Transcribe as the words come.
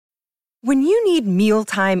When you need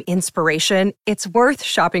mealtime inspiration, it's worth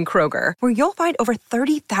shopping Kroger, where you'll find over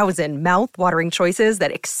 30,000 mouth-watering choices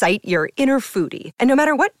that excite your inner foodie. And no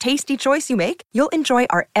matter what tasty choice you make, you'll enjoy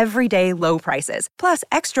our everyday low prices, plus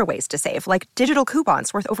extra ways to save, like digital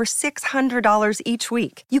coupons worth over $600 each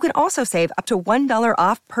week. You can also save up to $1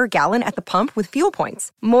 off per gallon at the pump with fuel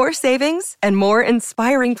points. More savings and more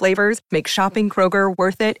inspiring flavors make shopping Kroger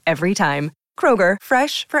worth it every time. Kroger,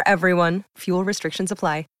 fresh for everyone. Fuel restrictions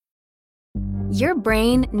apply. Your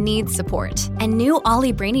brain needs support, and new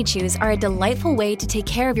Ollie Brainy Chews are a delightful way to take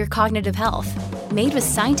care of your cognitive health. Made with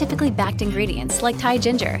scientifically backed ingredients like Thai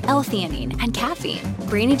ginger, L-theanine, and caffeine,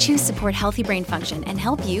 Brainy Chews support healthy brain function and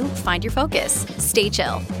help you find your focus, stay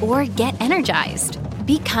chill, or get energized.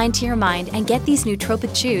 Be kind to your mind and get these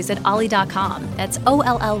nootropic chews at ollie.com. That's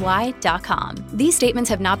OLLY.com. These statements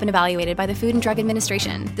have not been evaluated by the Food and Drug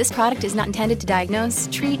Administration. This product is not intended to diagnose,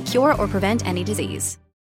 treat, cure, or prevent any disease.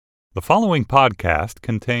 The following podcast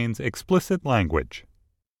contains explicit language.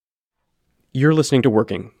 You're listening to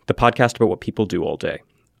Working, the podcast about what people do all day.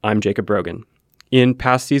 I'm Jacob Brogan. In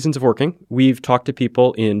past seasons of Working, we've talked to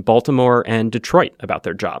people in Baltimore and Detroit about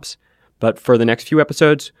their jobs. But for the next few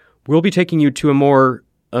episodes, we'll be taking you to a more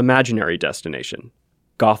imaginary destination,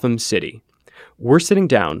 Gotham City. We're sitting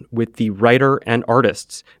down with the writer and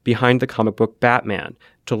artists behind the comic book Batman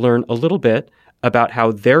to learn a little bit about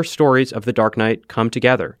how their stories of the Dark Knight come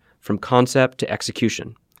together, from concept to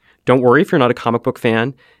execution. Don't worry if you're not a comic book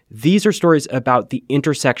fan. These are stories about the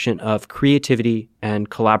intersection of creativity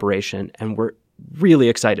and collaboration, and we're really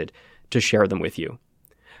excited to share them with you.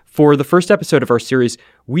 For the first episode of our series,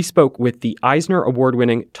 we spoke with the Eisner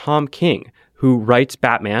Award-winning Tom King, who writes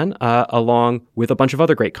Batman along with a bunch of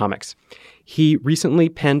other great comics. He recently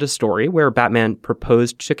penned a story where Batman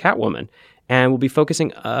proposed to Catwoman, and we'll be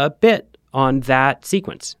focusing a bit on that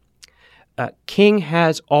sequence. King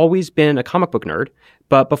has always been a comic book nerd,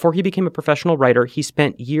 but before he became a professional writer, he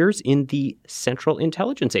spent years in the Central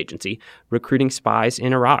Intelligence Agency recruiting spies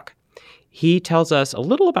in Iraq. He tells us a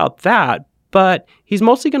little about that, but he's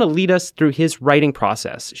mostly going to lead us through his writing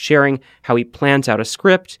process, sharing how he plans out a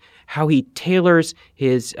script, how he tailors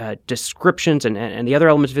his descriptions and the other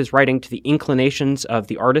elements of his writing to the inclinations of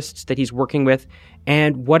the artists that he's working with,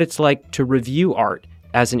 and what it's like to review art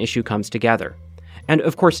as an issue comes together. And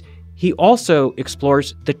of course, he also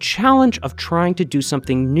explores the challenge of trying to do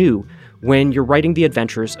something new when you're writing the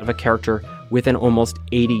adventures of a character with an almost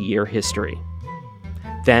 80-year history.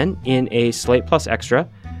 Then, in a Slate Plus Extra,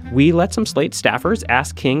 we let some Slate staffers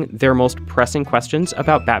ask King their most pressing questions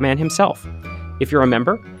about Batman himself. If you're a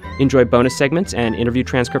member, enjoy bonus segments and interview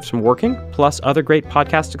transcripts from Working, plus other great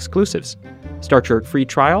podcast exclusives. Start your free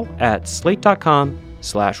trial at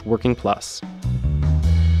slate.com/workingplus.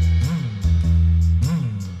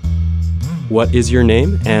 What is your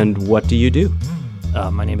name and what do you do?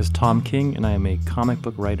 My name is Tom King, and I am a comic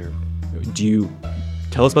book writer. Do you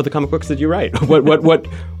tell us about the comic books that you write? What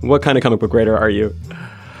kind of comic book writer are you?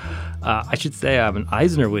 I should say I'm an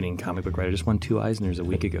Eisner-winning comic book writer. I just won 2 Eisners a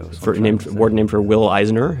week ago. So Award named for Will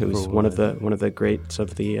Eisner, who's one of the greats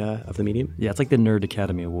of the medium. Yeah, it's like the Nerd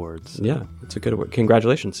Academy Awards. Yeah, it's a good award.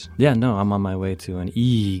 Congratulations. Yeah, no, I'm on my way to an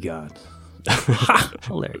EGOT.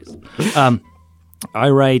 Hilarious.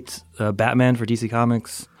 I write Batman for DC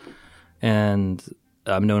Comics, and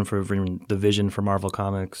I'm known for the Vision for Marvel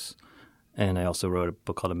Comics, and I also wrote a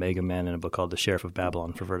book called Omega Man and a book called The Sheriff of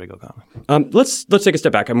Babylon for Vertigo Comics. Let's take a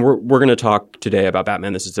step back. We're going to talk today about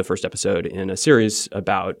Batman. This is the first episode in a series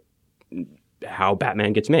about how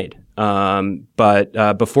Batman gets made.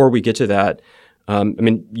 But before we get to that,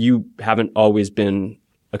 you haven't always been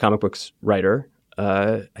a comic books writer.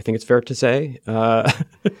 I think it's fair to say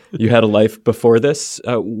you had a life before this.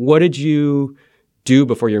 What did you do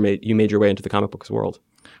before you made your way into the comic books world?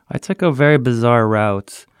 I took a very bizarre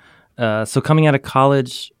route. So coming out of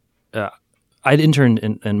college, I'd interned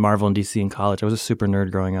in Marvel and DC in college. I was a super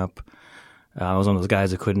nerd growing up. I was one of those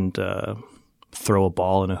guys that couldn't throw a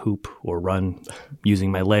ball in a hoop or run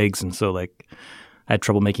using my legs, and so I had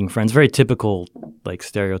trouble making friends. Very typical,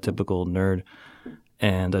 stereotypical nerd.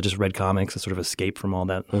 And I just read comics to sort of escape from all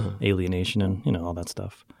that alienation and, all that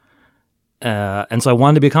stuff. And so I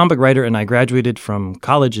wanted to be a comic book writer, and I graduated from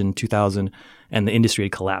college in 2000, and the industry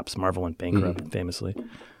had collapsed. Marvel went bankrupt, famously.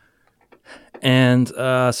 And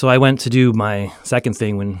so I went to do my second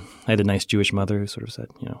thing when I had a nice Jewish mother who sort of said,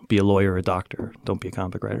 be a lawyer or a doctor. Don't be a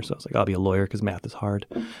comic book writer. So I was like, I'll be a lawyer because math is hard.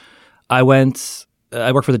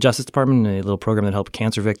 I worked for the Justice Department in a little program that helped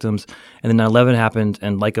cancer victims. And then 9/11 happened,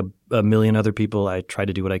 and like a million other people, I tried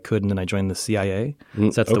to do what I could, and then I joined the CIA.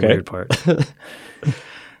 So that's the weird part.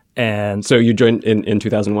 And so you joined in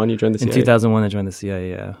 2001, you joined the CIA? In 2001, I joined the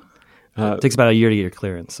CIA, yeah. It takes about a year to get your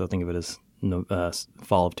clearance, so think of it as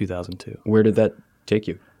fall of 2002. Where did that take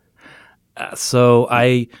you? So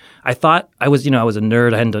I thought I was a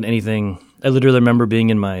nerd. I hadn't done anything. I literally remember being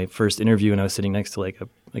in my first interview and I was sitting next to like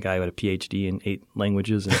a guy who had a PhD in 8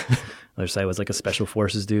 languages, and the other side was like a special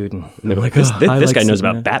forces dude, and they were like, this guy knows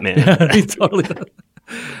about Batman. Yeah, he totally does.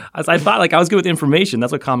 I thought like I was good with information.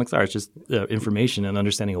 That's what comics are. It's just information and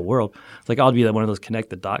understanding a world. It's like I'll be one of those connect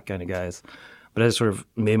the dot kind of guys. But I just sort of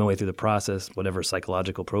made my way through the process, whatever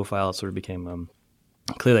psychological profile, it sort of became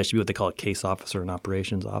clearly I should be what they call a case officer, an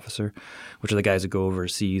operations officer, which are the guys who go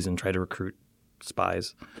overseas and try to recruit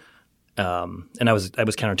spies. And I was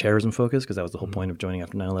counterterrorism focused because that was the whole point of joining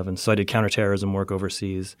after 9/11. So I did counterterrorism work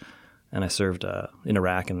overseas, and I served in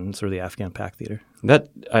Iraq and sort of the Afghan PAC theater. That,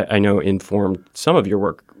 I know, informed some of your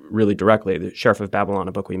work really directly. The Sheriff of Babylon,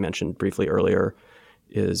 a book we mentioned briefly earlier,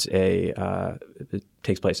 is it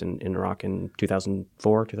takes place in Iraq in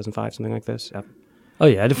 2004, 2005, something like this. Oh,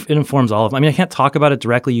 yeah. It informs all of them. I mean, I can't talk about it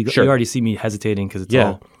directly. You already see me hesitating because it's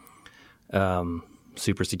all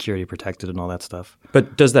super security protected and all that stuff.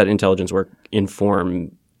 But does that intelligence work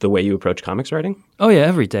inform the way you approach comics writing? Oh, yeah,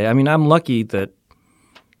 every day. I mean, I'm lucky that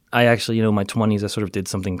I actually, in my 20s, I sort of did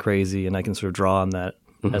something crazy, and I can sort of draw on that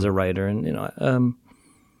as a writer. And,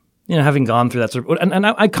 having gone through that sort of – and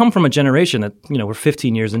I come from a generation that, we're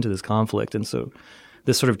 15 years into this conflict, and so –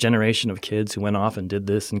 this sort of generation of kids who went off and did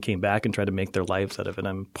this and came back and tried to make their lives out of it.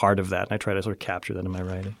 I'm part of that, and I try to sort of capture that in my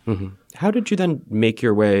writing. Mm-hmm. How did you then make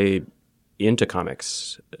your way into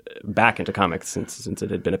comics, back into comics, since it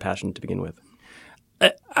had been a passion to begin with?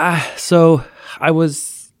 So I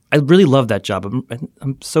really loved that job.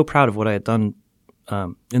 I'm so proud of what I had done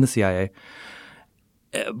in the CIA.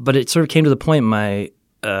 But it sort of came to the point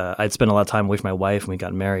I'd spent a lot of time away from my wife, and we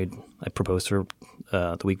got married. I proposed to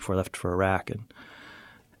her the week before I left for Iraq, and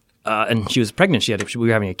she was pregnant. We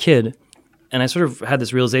were having a kid, and I sort of had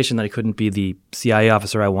this realization that I couldn't be the CIA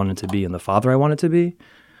officer I wanted to be and the father I wanted to be.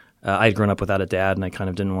 I had grown up without a dad, and I kind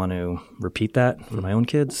of didn't want to repeat that for my own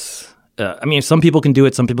kids. I mean, some people can do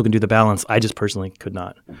it. Some people can do the balance. I just personally could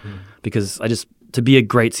not, because to be a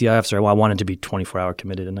great CIA officer, I wanted to be 24-hour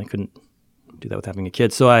committed, and I couldn't do that with having a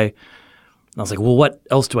kid. So I was like, well, what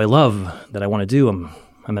else do I love that I want to do?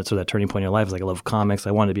 I'm at sort of that turning point in your life. It's like I love comics.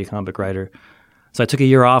 I wanted to be a comic book writer. So I took a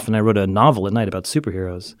year off, and I wrote a novel at night about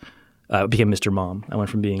superheroes. It became Mr. Mom. I went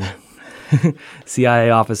from being CIA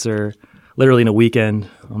officer literally in a weekend.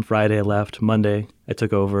 On Friday, I left. Monday, I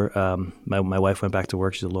took over. My wife went back to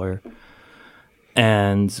work. She's a lawyer.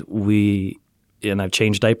 And I've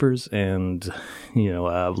changed diapers and,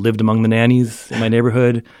 lived among the nannies in my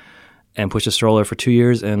neighborhood and pushed a stroller for 2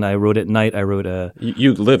 years. And I wrote at night.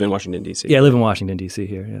 You live in Washington, D.C.? Yeah, I live in Washington, D.C.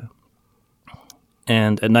 here, yeah.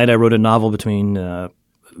 And at night, I wrote a novel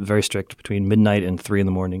very strict, between midnight and 3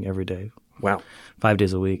 a.m. every day. Wow. 5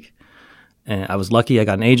 days a week. And I was lucky. I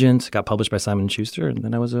got an agent, got published by Simon & Schuster, and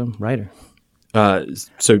then I was a writer.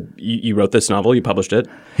 So you wrote this novel, you published it.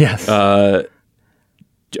 Yes.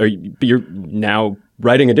 You're now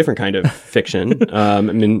writing a different kind of fiction.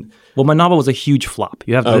 Well, my novel was a huge flop.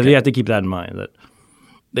 You have to keep that in mind. That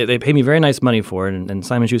they paid me very nice money for it, and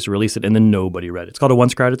Simon & Schuster released it, and then nobody read it. It's called A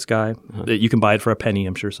Once Crowded Sky. You can buy it for a penny,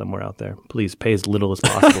 I'm sure, somewhere out there. Please pay as little as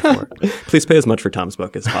possible for it. Please pay as much for Tom's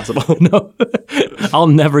book as possible. No, I'll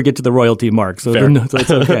never get to the royalty mark, so it's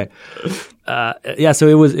okay. So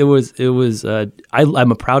it was.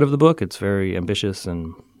 I'm proud of the book. It's very ambitious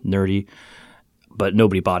and nerdy, but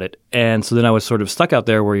nobody bought it. And so then I was sort of stuck out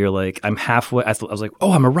there where you're like, I'm halfway. I was like,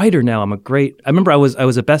 oh, I'm a writer now. I remember I was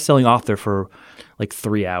a best-selling author for like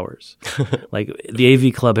 3 hours. Like the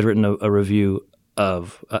AV Club had written a review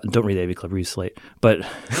of don't read the AV Club, read Slate. But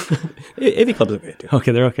AV Club's okay too.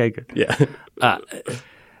 Okay, they're okay, good. Yeah.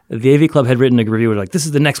 The AV Club had written a review like, this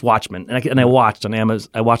is the next Watchmen. And I watched on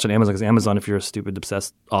Amazon. I watched on Amazon because Amazon, if you're a stupid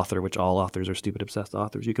obsessed author, which all authors are stupid obsessed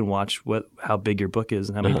authors, you can watch how big your book is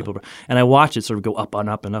and how many people. And I watched it sort of go up and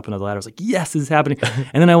up and up and up the ladder. I was like, yes, this is happening.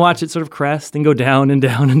 And then I watched it sort of crest and go down and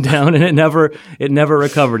down and down, and it never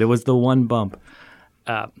recovered. It was the one bump.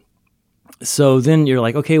 So then you're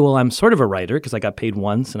like, okay, well, I'm sort of a writer because I got paid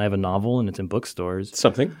once and I have a novel and it's in bookstores.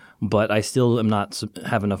 Something. But I still am not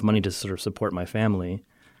have enough money to sort of support my family.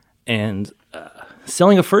 And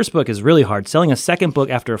selling a first book is really hard. Selling a second book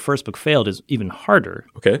after a first book failed is even harder.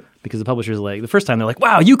 Okay. Because the publisher's like, the first time they're like,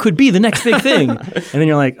 wow, you could be the next big thing. And then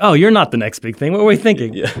you're like, oh, you're not the next big thing. What were we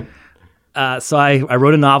thinking? Yeah. So I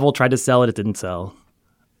wrote a novel, tried to sell it. It didn't sell.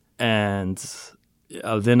 And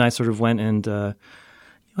then I sort of went and I'd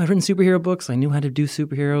written superhero books. I knew how to do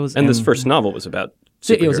superheroes. And this first novel was about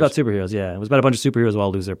superheroes. It was about superheroes, yeah. It was about a bunch of superheroes who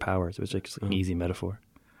all lose their powers. It was just like an easy metaphor.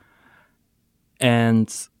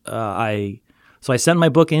 And I sent my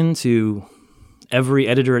book into every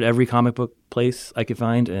editor at every comic book place I could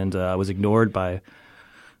find, and I was ignored by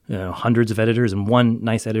hundreds of editors, and one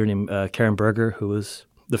nice editor named Karen Berger, who was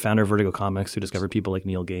the founder of Vertigo Comics, who discovered people like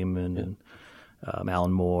Neil Gaiman and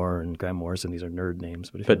Alan Moore and Grant Morrison. These are nerd names,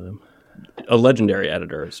 but if you know them. A legendary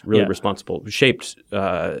editor is really responsible, shaped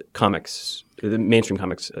comics, the mainstream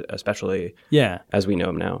comics especially, as we know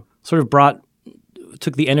them now. Sort of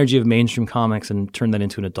took the energy of mainstream comics and turned that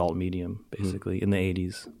into an adult medium, basically, in the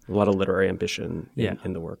 80s. A lot of literary ambition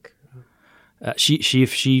in the work.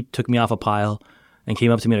 She took me off a pile and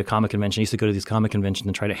came up to me at a comic convention. I used to go to these comic conventions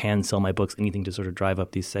and try to hand sell my books, anything to sort of drive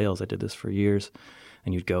up these sales. I did this for years.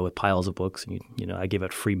 And you'd go with piles of books, and I gave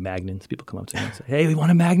out free magnets. People come up to me and say, "Hey, we want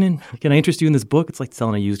a magnet. Can I interest you in this book?" It's like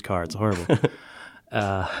selling a used car. It's horrible.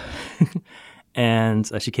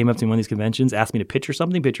 And she came up to me at one of these conventions, asked me to pitch her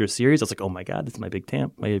a series. I was like, "Oh my god, this is my big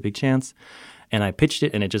chance!" And I pitched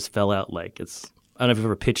it, and it just fell out like it's. I don't know if you've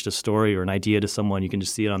ever pitched a story or an idea to someone. You can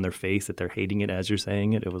just see it on their face that they're hating it as you're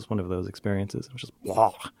saying it. It was one of those experiences. It was just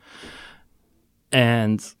wow.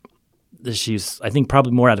 And she's, I think,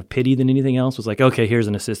 probably more out of pity than anything else, was like, okay, here's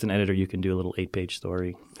an assistant editor. You can do a little 8-page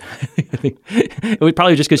story. It was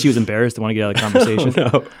probably just because she was embarrassed to want to get out of the conversation.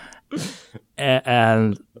 Oh, no.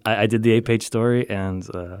 And I did the 8-page story, and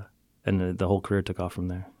the whole career took off from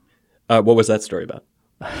there. What was that story about?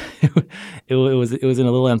 It was in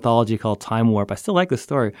a little anthology called Time Warp. I still like this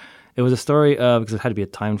story. It was a story of, because it had to be a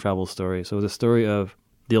time travel story, so it was a story of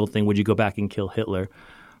the old thing, would you go back and kill Hitler?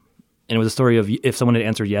 And it was a story of if someone had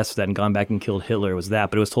answered yes to that and gone back and killed Hitler, it was that.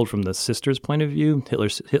 But it was told from the sister's point of view. Hitler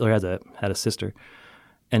had a sister.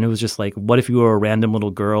 And it was just like, what if you were a random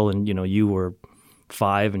little girl and, you were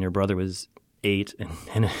 5 and your brother was 8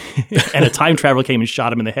 and a time traveler came and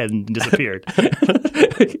shot him in the head and disappeared.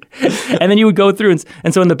 And then you would go through.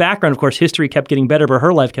 And so in the background, of course, history kept getting better, but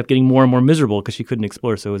her life kept getting more and more miserable because she couldn't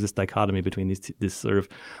explore. So it was this dichotomy between this sort of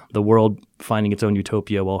the world finding its own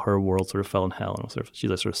utopia while her world sort of fell in hell. And she's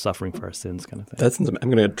sort of suffering for her sins kind of thing.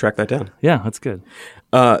 I'm going to track that down. Yeah, that's good.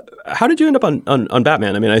 How did you end up on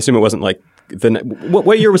Batman? I mean, I assume it wasn't like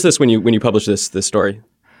what year was this when you published this story?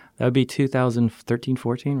 That would be 2013,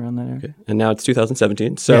 14, around that area. Okay. And now it's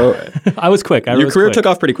 2017. So I was quick. Your career took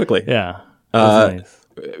off pretty quickly. Yeah. Nice.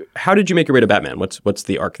 How did you make your way to Batman? What's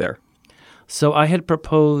the arc there? So I had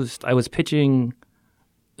proposed, I was pitching,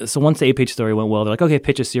 so once the 8-page story went well, they're like, okay,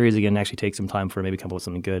 pitch a series again and actually take some time for maybe come up with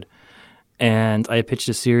something good. And I had pitched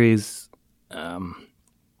a series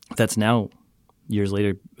that's now, years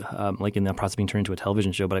later, like in the process of being turned into a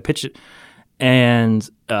television show, but I pitched it. And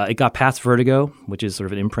it got past Vertigo, which is sort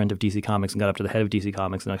of an imprint of DC Comics, and got up to the head of DC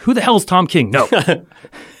Comics. And like, who the hell is Tom King? No.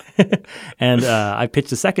 And I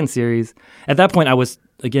pitched a second series. At that point, I was,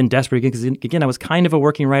 again, desperate because, again, I was kind of a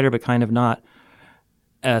working writer, but kind of not,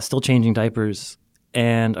 still changing diapers.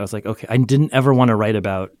 And I was like, okay, I didn't ever want to write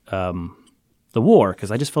about the war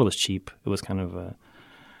because I just felt it was cheap. It was kind of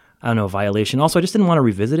a violation. Also, I just didn't want to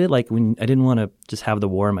revisit it. Like, I didn't want to just have the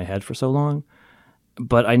war in my head for so long.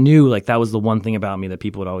 But I knew like that was the one thing about me that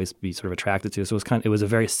people would always be sort of attracted to. So it was a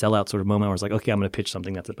very sellout sort of moment where I was like, okay, I'm going to pitch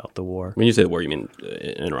something that's about the war. When you say the war, you mean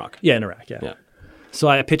in Iraq? Yeah, in Iraq, yeah. So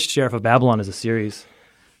I pitched Sheriff of Babylon as a series.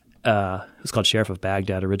 It was called Sheriff of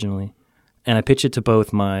Baghdad originally. And I pitched it to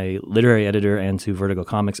both my literary editor and to Vertigo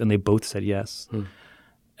Comics, and they both said yes.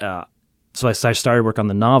 So I started work on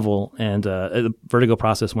the novel, and the Vertigo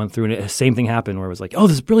process went through, and the same thing happened where it was like, oh,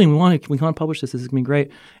 this is brilliant. We want to publish this. This is going to be great.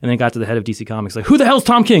 And then it got to the head of DC Comics, like, who the hell's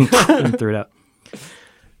Tom King? And threw it out.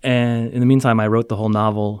 And in the meantime, I wrote the whole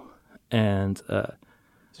novel, and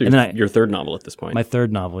your third novel at this point. My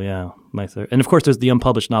third novel, yeah. My third. And of course, there's the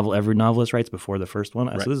unpublished novel every novelist writes before the first one.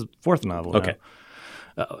 Right. So this is the fourth novel Okay.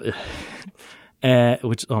 now.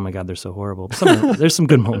 Which, oh my God, they're so horrible. There's some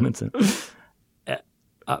good moments in it.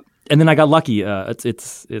 And then I got lucky.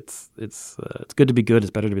 It's good to be good.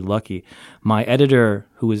 It's better to be lucky. My editor,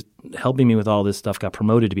 who was helping me with all this stuff, got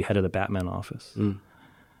promoted to be head of the Batman office.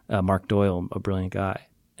 Mark Doyle, a brilliant guy,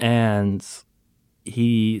 and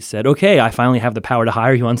he said, "Okay, I finally have the power to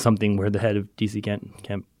hire you on something where the head of DC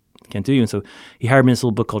can't do you." And so he hired me in this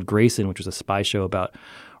little book called Grayson, which was a spy show about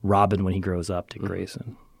Robin when he grows up. Dick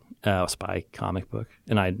Grayson, a spy comic book,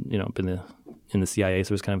 and I'd been in the CIA,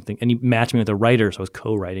 so it was kind of a thing. And he matched me with a writer, so I was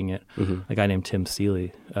co-writing it, a guy named Tim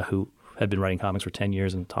Seeley, who had been writing comics for 10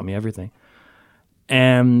 years and taught me everything.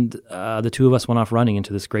 And the two of us went off running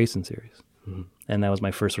into this Grayson series. And that was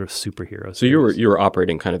my first sort of superhero series. You were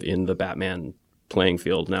operating kind of in the Batman playing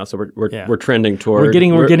field now, so we're trending toward... We're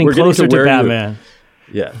getting closer to Batman.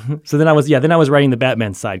 Yeah. So then I was writing the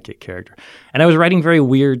Batman sidekick character, and I was writing very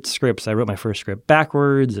weird scripts. I wrote my first script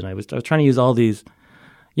backwards, and I was trying to use all these.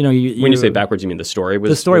 You know, when you say backwards, you mean the story was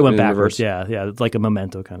the story went in backwards. reverse? Yeah, it's like a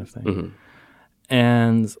Memento kind of thing. Mm-hmm.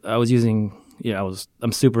 And I was using,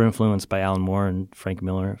 I'm super influenced by Alan Moore and Frank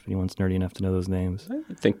Miller. If anyone's nerdy enough to know those names,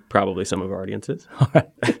 I think probably some of our audiences.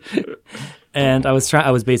 And I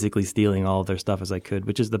was basically stealing all of their stuff as I could,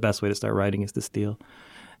 which is the best way to start writing is to steal.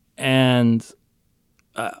 And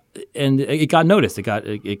it got noticed. It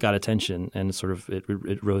got attention, and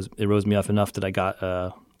it rose me up enough that I got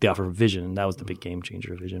the offer of Vision, and that was the big game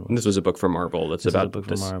changer of Vision. And this was a book from Marvel. That's about a book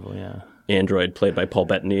from Marvel, yeah. Android played by Paul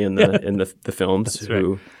Bettany in the films,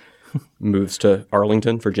 who moves to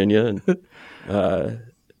Arlington, Virginia, and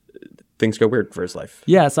things go weird for his life.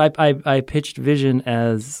 Yeah, so I pitched Vision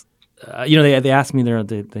as they asked me there.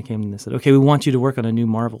 They came and they said, "Okay, we want you to work on a new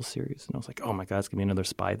Marvel series." And I was like, "Oh my God, it's gonna be another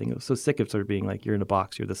spy thing." I was so sick of sort of being like, "You're in a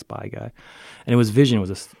box, you're the spy guy," and it was Vision. It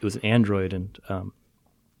was an android, and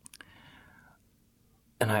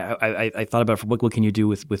I thought about what can you do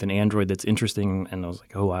with an android that's interesting, and I was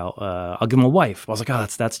like, "Oh, I'll give him a wife." I was like, "Oh,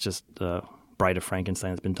 that's just Bride of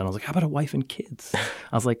Frankenstein that's been done." I was like, "How about a wife and kids?"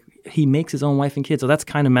 I was like, "He makes his own wife and kids, so that's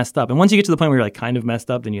kind of messed up." And once you get to the point where you're like kind of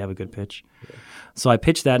messed up, then you have a good pitch. Yeah. So I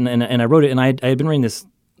pitched that, and I wrote it, and I had been writing this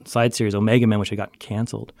side series, Omega Man, which had gotten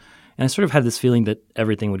canceled. And I sort of had this feeling that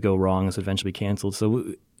everything would go wrong as eventually canceled. So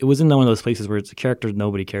it was in one of those places where it's a character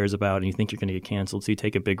nobody cares about, and you think you're going to get canceled, so you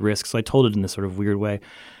take a big risk. So I told it in this sort of weird way.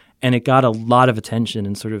 And it got a lot of attention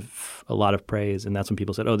and sort of a lot of praise. And that's when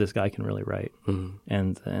people said, "Oh, this guy can really write." Mm-hmm.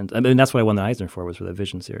 And I mean, that's what I won the Eisner for, was for the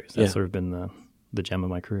Vision series. That's sort of been the gem of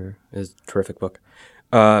my career. It's a terrific book.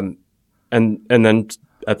 And then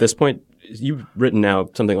at this point, you've written now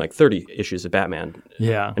something like 30 issues of Batman.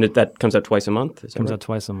 Yeah. And that comes out twice a month? Is that comes right? out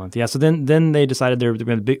twice a month. Yeah. So then they decided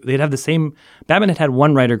they'd have the same – Batman had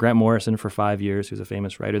one writer, Grant Morrison, for 5 years, who's a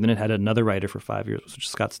famous writer. Then it had another writer for 5 years, which was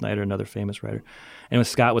Scott Snyder, another famous writer. And when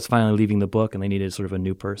Scott was finally leaving the book, and they needed sort of a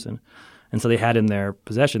new person. And so they had in their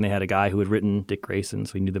possession, they had a guy who had written Dick Grayson,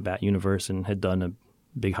 so he knew the Bat universe and had done a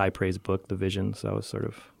big high-praise book, The Vision. So I was sort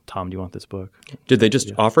of, "Tom, do you want this book?" Did they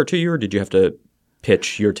just offer it to you, or did you have to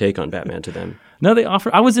pitch your take on Batman to them? No, they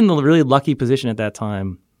offered. I was in the really lucky position at that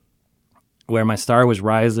time where my star was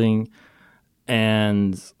rising,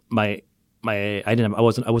 and I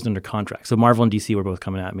wasn't under contract. So Marvel and DC were both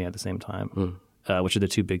coming at me at the same time, which are the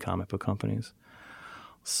two big comic book companies.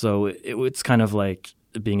 So it's kind of like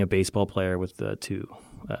being a baseball player with two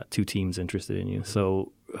teams interested in you.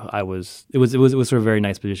 So it was sort of a very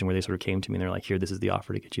nice position where they sort of came to me and they're like, "Here, this is the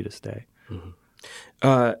offer to get you to stay."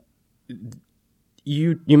 Mm-hmm.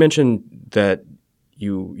 You mentioned that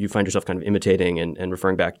you find yourself kind of imitating and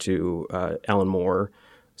referring back to Alan Moore.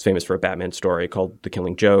 He's famous for a Batman story called The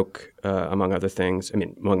Killing Joke, among other things. I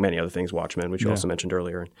mean, among many other things, Watchmen, which you also mentioned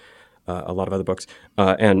earlier, and a lot of other books.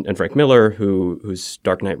 And Frank Miller, whose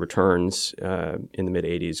Dark Knight Returns in the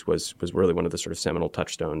mid-'80s was really one of the sort of seminal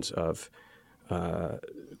touchstones of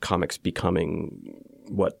comics becoming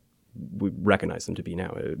what we recognize them to be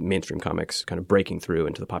now, mainstream comics kind of breaking through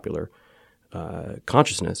into the popular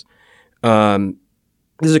consciousness.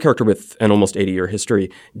 This is a character with an almost 80-year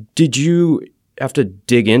history. Did you have to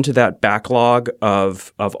dig into that backlog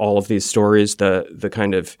of all of these stories, the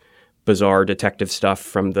kind of bizarre detective stuff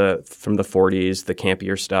from the 40s, the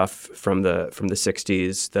campier stuff from the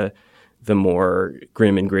 60s, the more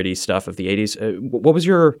grim and gritty stuff of the 80s?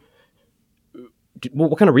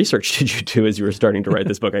 What kind of research did you do as you were starting to write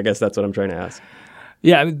this book? I guess that's what I'm trying to ask.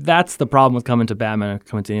 Yeah, I mean, that's the problem with coming to Batman or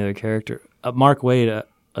coming to any other character. Mark Waid,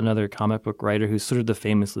 another comic book writer who's sort of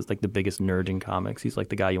the biggest nerd in comics. He's like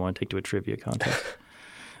the guy you want to take to a trivia contest.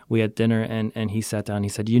 We had dinner, and he sat down and he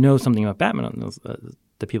said, "You know something about Batman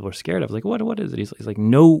that people are scared of?" I was like, what is it? He's like,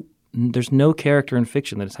 "No, there's no character in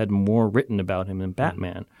fiction that has had more written about him than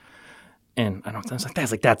Batman." And I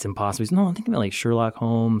was like, that's impossible. He's, "No, I'm thinking about like Sherlock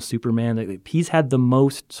Holmes, Superman. He's had the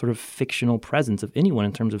most sort of fictional presence of anyone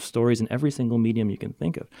in terms of stories in every single medium you can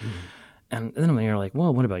think of." And then you're like,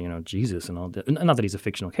 "Well, what about, Jesus and all that?" Not that he's a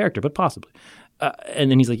fictional character, but possibly. And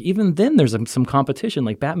then he's like, even then there's some competition.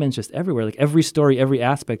 Like Batman's just everywhere. Like every story, every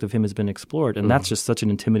aspect of him has been explored. And that's just such an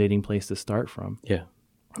intimidating place to start from. Yeah.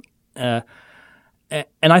 And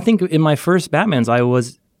I think in my first Batmans, I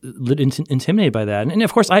was intimidated by that. And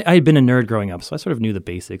of course, I had been a nerd growing up, so I sort of knew the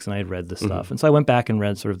basics and I had read the stuff. And so I went back and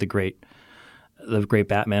read sort of the great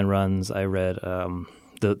Batman runs. I read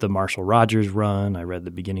the Marshall Rogers run. I read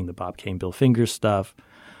the beginning, the Bob Kane, Bill Fingers stuff.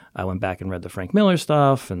 I went back and read the Frank Miller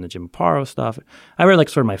stuff and the Jim Aparo stuff. I read like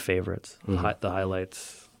sort of my favorites, the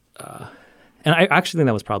highlights. And I actually think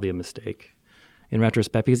that was probably a mistake in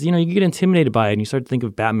retrospect, because you get intimidated by it, and you start to think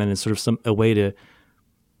of Batman as sort of a way to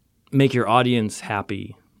make your audience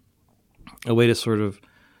happy, a way to sort of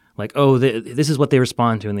like, oh, this is what they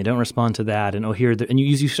respond to, and they don't respond to that, and and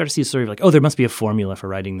you start to see a story of like, oh, there must be a formula for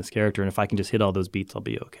writing this character, and if I can just hit all those beats, I'll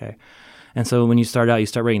be okay. And so when you start out, you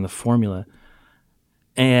start writing the formula,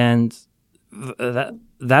 and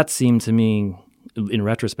that seemed to me, in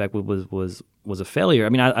retrospect, was a failure. I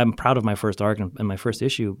mean, I'm proud of my first arc and my first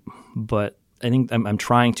issue, but I think I'm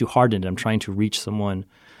trying too hard in it. I'm trying to reach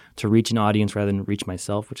an audience rather than reach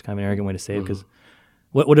myself, which is kind of an arrogant way to say it, because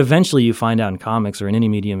what eventually you find out in comics or in any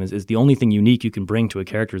medium is the only thing unique you can bring to a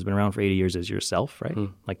character who's been around for 80 years is yourself, right?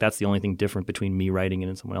 Like that's the only thing different between me writing it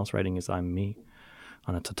and someone else writing is I'm me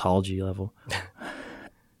on a tautology level.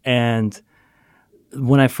 And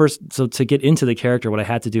when to get into the character, what I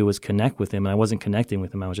had to do was connect with him, and I wasn't connecting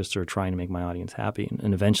with him. I was just sort of trying to make my audience happy.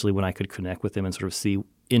 And eventually when I could connect with him and sort of see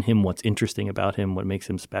in him what's interesting about him, what makes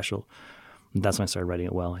him special, that's when I started writing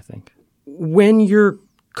it well, I think. When you're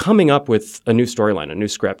coming up with a new storyline, a new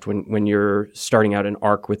script, when you're starting out an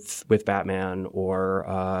arc with Batman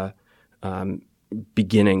or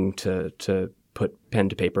beginning to put pen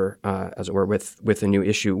to paper, as it were, with a new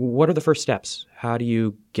issue, what are the first steps? How do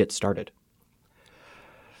you get started?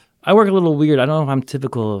 I work a little weird. I don't know if I'm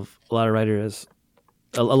typical of a lot of writers.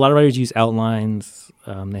 A lot of writers use outlines.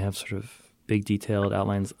 They have sort of big, detailed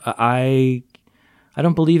outlines. I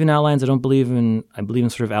don't believe in outlines. I believe in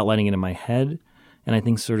sort of outlining it in my head. And I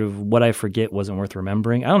think sort of what I forget wasn't worth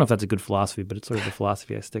remembering. I don't know if that's a good philosophy, but it's sort of the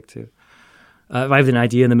philosophy I stick to. If I have an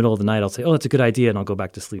idea in the middle of the night, I'll say, oh, that's a good idea, and I'll go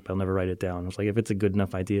back to sleep. I'll never write it down. It's like, if it's a good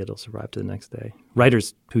enough idea, it'll survive to the next day.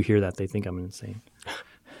 Writers who hear that, they think I'm insane.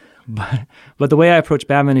 But the way I approach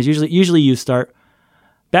Batman is usually you start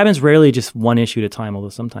 – Batman's rarely just one issue at a time, although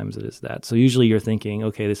sometimes it is that. So usually you're thinking,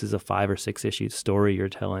 okay, this is a 5 or 6 issue story you're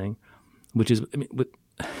telling, which is –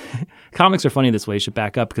 comics are funny this way. You should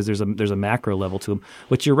back up because there's a macro level to them.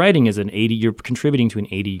 What you're writing is you're contributing to an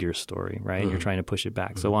 80-year story, right? You're trying to push it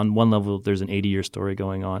back. So on one level, there's an 80-year story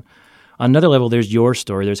going on. On another level, there's your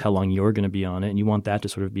story. There's how long you're going to be on it, and you want that to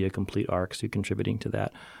sort of be a complete arc, so you're contributing to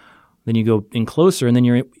that. Then you go in closer, and then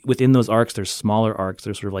you're within those arcs. There's smaller arcs.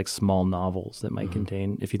 There's sort of like small novels that might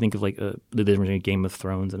contain. If you think of like the difference between Game of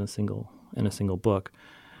Thrones in a single book.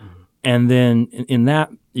 And then in that,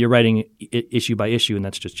 you're writing issue by issue, and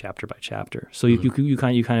that's just chapter by chapter. So you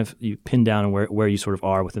kind of pin down where you sort of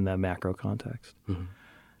are within that macro context.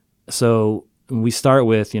 So we start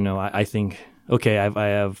with, I think, okay, I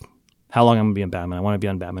have how long I'm going to be on Batman. I want to be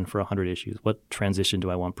on Batman for 100 issues. What transition do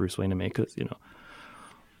I want Bruce Wayne to make? Because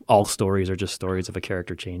all stories are just stories of a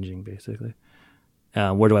character changing, basically.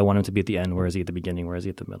 Where do I want him to be at the end? Where is he at the beginning? Where is he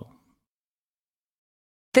at the middle?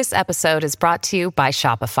 This episode is brought to you by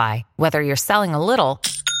Shopify. Whether you're selling a little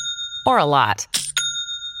or a lot,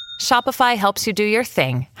 Shopify helps you do your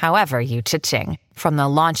thing, however you cha-ching. From the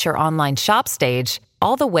launch your online shop stage,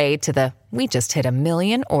 all the way to the we just hit 1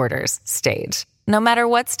 million orders stage. No matter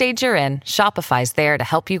what stage you're in, Shopify's there to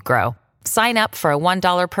help you grow. Sign up for a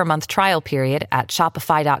 $1 per month trial period at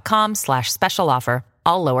shopify.com/special offer,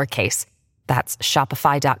 all lowercase. That's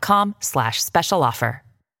shopify.com/special offer.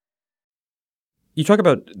 You talk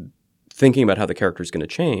about thinking about how the character is going to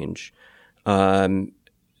change, but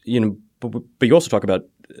you also talk about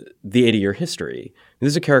the 80-year history. This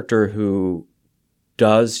is a character who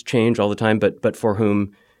does change all the time, but for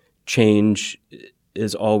whom change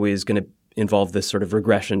is always going to involve this sort of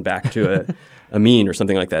regression back to a mean or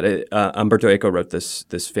something like that. Umberto Eco wrote this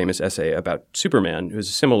famous essay about Superman, who's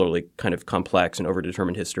a similarly kind of complex and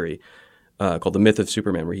overdetermined history, called The Myth of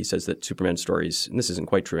Superman, where he says that Superman stories, and this isn't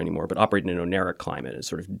quite true anymore, but operate in an oneric climate, a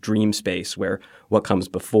sort of dream space where what comes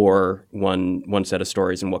before one set of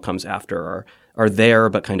stories and what comes after are there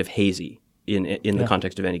but kind of hazy in the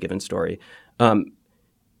context of any given story. Do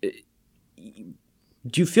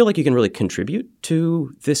you feel like you can really contribute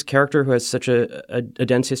to this character who has such a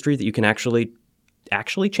dense history that you can actually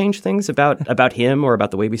change things about him or about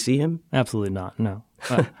the way we see him? Absolutely not, no.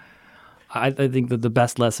 I think that the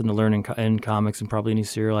best lesson to learn in comics and probably any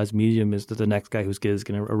serialized medium is that the next guy who's good is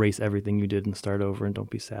going to erase everything you did and start over, and don't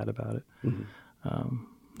be sad about it.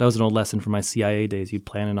 That was an old lesson from my CIA days. You'd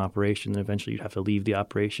plan an operation, and eventually you'd have to leave the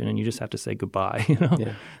operation, and you just have to say goodbye.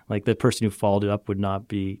 Like the person who followed it up would not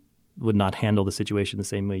handle the situation the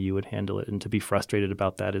same way you would handle it, and to be frustrated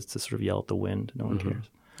about that is to sort of yell at the wind. No one cares.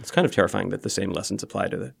 It's kind of terrifying that the same lessons apply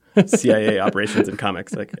to the CIA operations in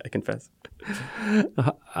comics. I confess.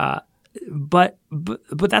 But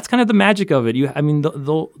that's kind of the magic of it.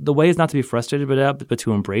 The way is not to be frustrated but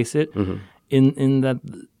to embrace it. in that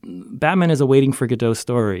Batman is a Waiting for Godot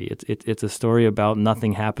story. It's a story about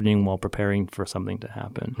nothing happening while preparing for something to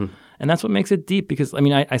happen. And that's what makes it deep because, I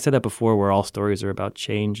mean, I said that before where all stories are about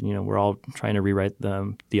change. And, we're all trying to rewrite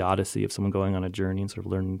the Odyssey of someone going on a journey and sort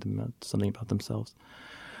of learning something about themselves.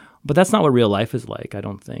 But that's not what real life is like, I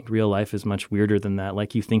don't think. Real life is much weirder than that.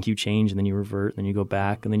 Like you think you change and then you revert and then you go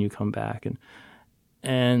back and then you come back.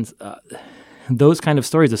 And those kind of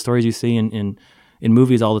stories, the stories you see in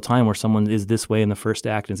movies all the time where someone is this way in the first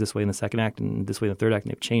act and is this way in the second act and this way in the third act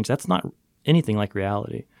and they've changed, that's not anything like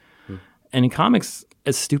reality. And in comics,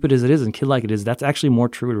 as stupid as it is and kid-like it is, that's actually more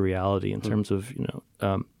true to reality in terms of,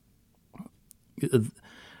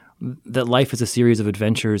 that life is a series of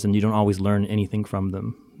adventures and you don't always learn anything from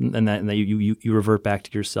them and that you revert back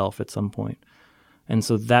to yourself at some point. And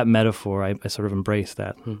so that metaphor, I sort of embrace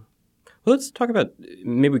that. Well, let's talk about,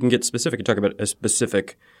 maybe we can get specific and talk about a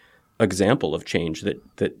specific example of change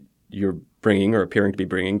that you're bringing or appearing to be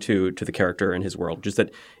bringing to the character and his world. Just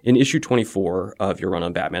that in issue 24 of your run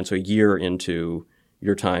on Batman, so a year into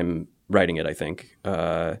your time writing it, I think,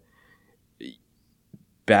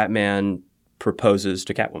 Batman proposes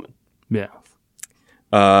to Catwoman. Yeah.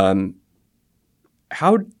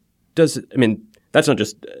 How does – I mean, that's not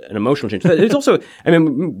just an emotional change. It's also – I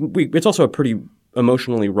mean, it's also a pretty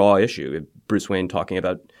emotionally raw issue. Bruce Wayne talking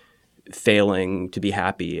about failing to be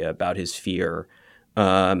happy about his fear.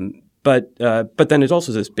 But then there's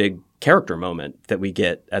also this big character moment that we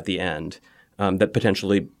get at the end that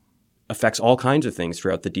potentially affects all kinds of things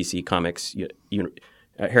throughout the DC Comics. Here I'm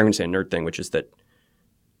going to say a nerd thing, which is that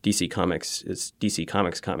DC Comics is DC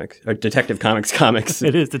Comics or Detective Comics comics.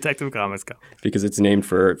 It is Detective Comics comics. Because it's named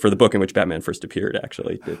for the book in which Batman first appeared,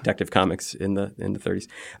 actually, Detective Comics in the 30s.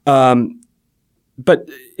 But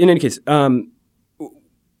in any case,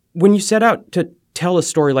 when you set out to tell a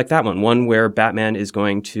story like that one where Batman is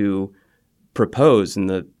going to propose in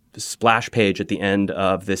the splash page at the end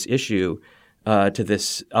of this issue to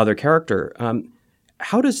this other character,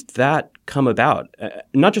 how does that come about?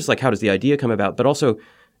 Not just like how does the idea come about, but also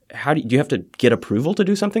how do you have to get approval to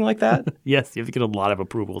do something like that? Yes, you have to get a lot of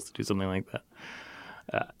approvals to do something like that.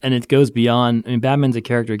 And it goes beyond. I mean, Batman's a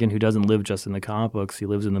character again who doesn't live just in the comic books. He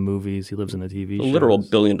lives in the movies. He lives in the TV shows. A literal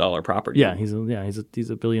billion-dollar property. Yeah, he's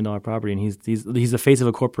a billion-dollar property, and he's the face of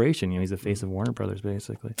a corporation. He's the face of Warner Brothers,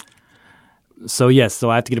 basically. So yes, so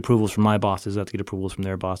I have to get approvals from my bosses. I have to get approvals from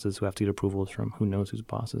their bosses, who have to get approvals from who knows whose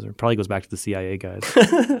bosses. Or probably goes back to the CIA guys.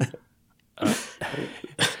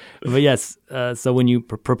 But yes, so when you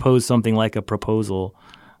propose something like a proposal,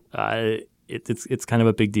 it's kind of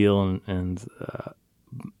a big deal,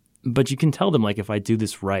 but you can tell them, like, if I do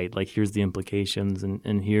this right, like, here's the implications,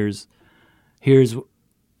 and here's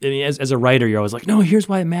I mean, as a writer, you're always like, no, here's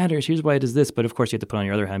why it matters, here's why it is this. But of course, you have to put on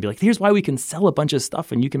your other hand and be like, here's why we can sell a bunch of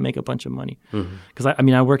stuff and you can make a bunch of money. Because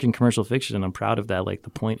I work in commercial fiction and I'm proud of that. Like, the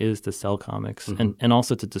point is to sell comics and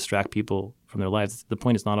also to distract people from their lives. The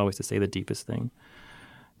point is not always to say the deepest thing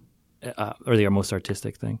or the most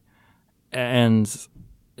artistic thing. And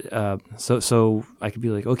so I could be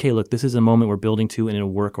like, okay, look, this is a moment we're building to and it'll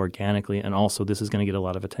work organically. And also this is going to get a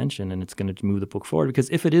lot of attention and it's going to move the book forward. Because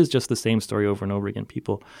if it is just the same story over and over again,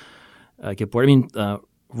 people get bored. I mean,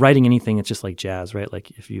 writing anything, it's just like jazz, right? Like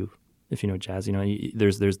if you know jazz,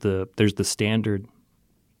 there's the standard,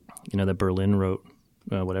 that Berlin wrote,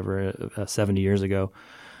 70 years ago.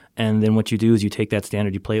 And then what you do is you take that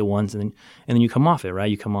standard, you play it once, and then you come off it,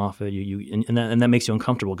 right? You come off it, and that makes you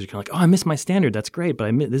uncomfortable because you're kind of like, oh, I missed my standard. That's great,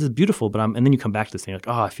 but this is beautiful. And then you come back to the standard,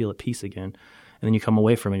 like, oh, I feel at peace again. And then you come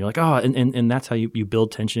away from it, you're like, oh, and that's how you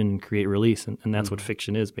build tension and create release, and that's what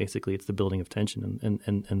fiction is basically. It's the building of tension,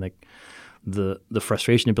 and like the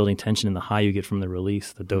frustration of building tension and the high you get from the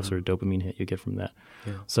release, the dose or dopamine hit you get from that.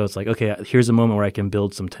 Yeah. So it's like, okay, here's a moment where I can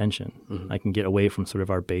build some tension. I can get away from sort of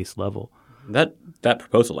our base level. That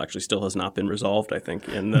proposal actually still has not been resolved, I think,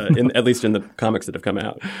 at least in the comics that have come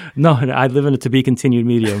out. No, I live in a to-be-continued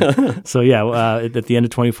medium. So, yeah, at the end of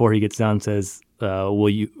 24, he gets down and says, he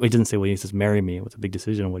doesn't say, he says, marry me. It was a big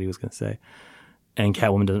decision on what he was going to say. And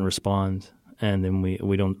Catwoman doesn't respond. And then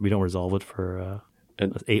we don't resolve it for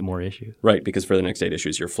 8 more issues. Right, because for the next 8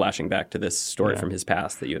 issues, you're flashing back to this story from his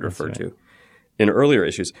past that you had referred to in earlier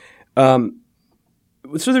issues.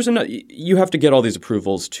 So you have to get all these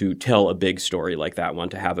approvals to tell a big story like that one,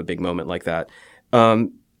 to have a big moment like that.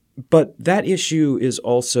 But that issue is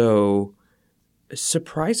also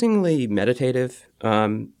surprisingly meditative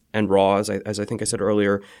and raw, as I think I said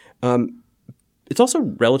earlier. It's also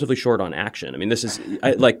relatively short on action. I mean, this is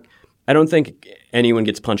I don't think anyone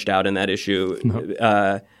gets punched out in that issue.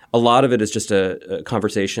 No. A lot of it is just a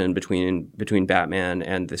conversation between Batman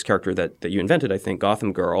and this character that you invented, I think,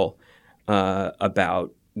 Gotham Girl.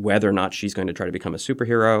 about whether or not she's going to try to become a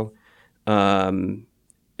superhero, and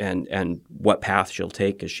what path she'll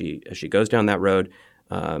take as she goes down that road.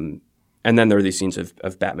 And then there are these scenes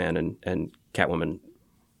of Batman and Catwoman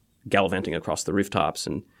gallivanting across the rooftops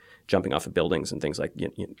and jumping off of buildings and things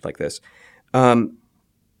like this.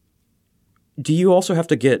 Do you also have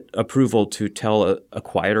to get approval to tell a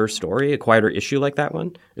quieter story, a quieter issue like that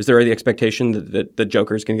one? Is there the expectation that the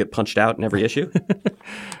Joker is going to get punched out in every issue?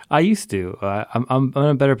 I used to. I'm in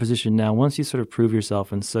a better position now. Once you sort of prove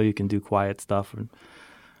yourself, and so you can do quiet stuff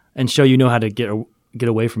and show you know how to get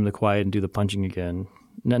away from the quiet and do the punching again.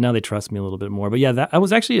 Now they trust me a little bit more. But yeah, it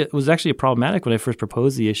was actually problematic when I first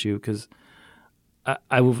proposed the issue because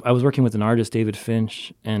I was working with an artist, David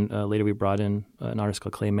Finch, and later we brought in an artist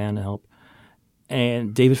called Clay Mann to help.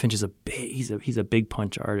 And David Finch is he's a big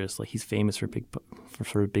punch artist. Like he's famous for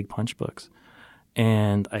sort of big punch books.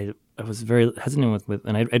 And I was very hesitant with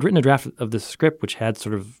and I'd written a draft of the script which had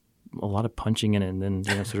sort of a lot of punching in it, and then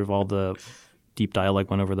sort of all the deep dialogue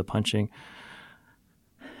went over the punching.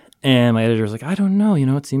 And my editor was like, I don't know,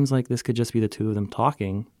 it seems like this could just be the two of them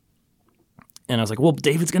talking. And I was like, well,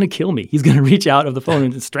 David's going to kill me. He's going to reach out of the phone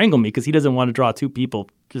and strangle me because he doesn't want to draw two people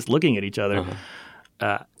just looking at each other.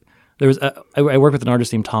 Uh-huh. I worked with an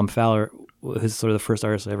artist named Tom Fowler, who's sort of the first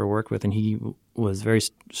artist I ever worked with, and he was very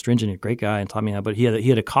stringent, a great guy, and taught me how. But he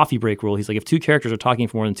had a coffee break rule. He's like, if two characters are talking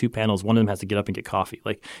for more than two panels, one of them has to get up and get coffee.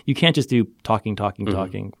 Like you can't just do talking.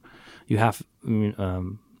 You have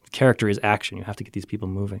character is action. You have to get these people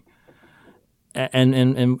moving.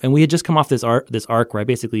 And we had just come off this arc where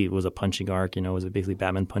it was a punching arc. It was basically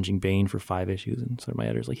Batman punching Bane for 5 issues, and so my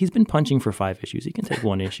editor's like, he's been punching for 5 issues. He can take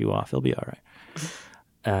one issue off. He'll be all right.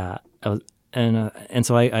 So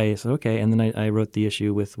I said okay, and then I wrote the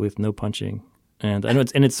issue with no punching, and I know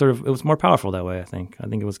it was more powerful that way. I think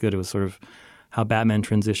it was good. It was sort of how Batman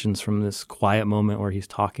transitions from this quiet moment where he's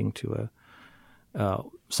talking to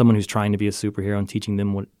someone who's trying to be a superhero and teaching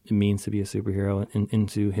them what it means to be a superhero, and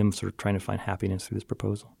into him sort of trying to find happiness through this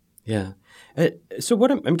proposal. Yeah. So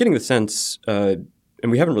what I'm getting the sense.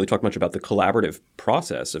 And we haven't really talked much about the collaborative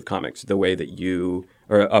process of comics, the way that you,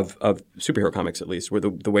 or of superhero comics at least, where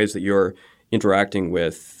the ways that you're interacting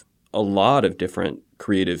with a lot of different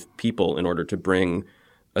creative people in order to bring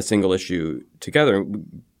a single issue together. We'll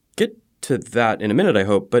get to that in a minute, I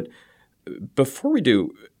hope. But before we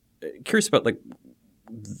do, curious about like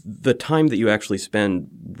the time that you actually spend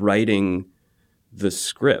writing the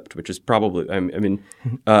script, which is probably,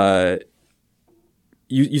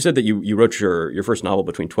 You said that you wrote your first novel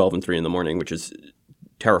between 12 and 3 in the morning, which is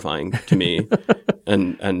terrifying to me.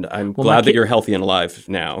 and I'm glad that you're healthy and alive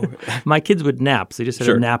now. My kids would nap, so you just had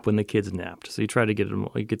Sure. a nap when the kids napped. So you try to get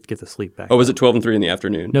the sleep back. Oh, was it 12 and 3 in the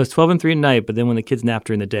afternoon? No, it's 12 and 3 at night, but then when the kids nap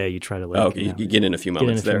during the day, you try to you get in a few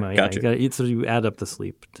moments there. Gotcha. So you add up the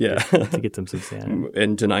sleep to get some sanity.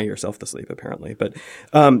 And deny yourself the sleep, apparently. But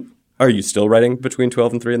are you still writing between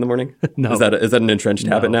 12 and 3 in the morning? No. Is that an entrenched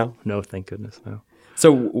habit now? No, thank goodness, no.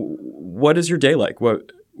 So what is your day like?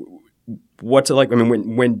 What's it like? I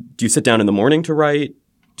mean, when do you sit down in the morning to write?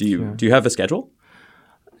 Do you have a schedule?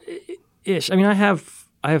 Ish. I mean, I have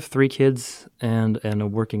 3 kids and a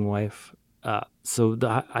working wife. So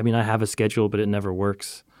I have a schedule, but it never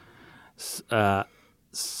works.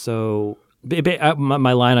 So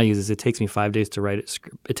my line I use is, it takes me 5 days to write it.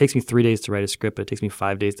 It takes me 3 days to write a script, but it takes me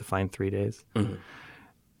 5 days to find 3 days. Mm-hmm.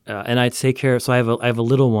 And I take care. So I have a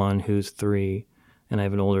little one who's 3. And I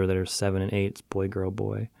have an older that are 7 and 8. It's boy, girl,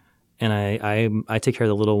 boy. And I take care of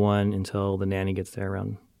the little one until the nanny gets there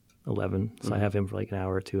around 11. So I have him for like an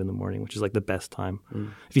hour or 2 in the morning, which is like the best time.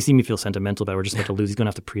 If you see me feel sentimental about it, we're just about to lose. He's going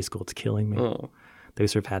off to preschool. It's killing me. Oh. They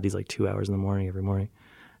sort of had these like 2 hours in the morning every morning.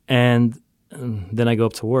 And then I go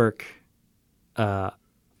up to work. And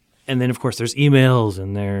then, of course, there's emails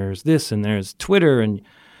and there's this and there's Twitter. And,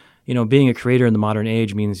 being a creator in the modern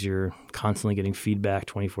age means you're constantly getting feedback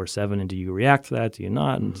 24/7. And do you react to that? Do you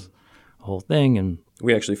not? And the whole thing. And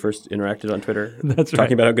we actually first interacted on Twitter. That's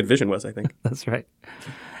talking about how good Vision was, I think. That's right.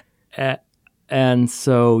 And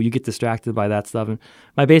so you get distracted by that stuff. And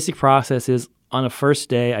my basic process is, on a first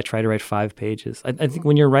day, I try to write 5 pages. I think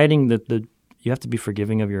when you're writing, you have to be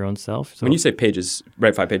forgiving of your own self. So when you say pages,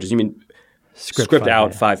 write 5 pages, you mean script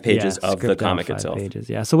out 5 pages of the comic itself. Pages,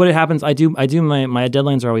 yeah. So what happens? I do my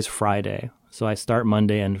deadlines are always Friday. So I start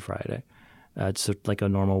Monday and Friday. It's like a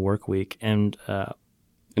normal work week. And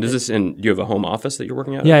is this do you have a home office that you're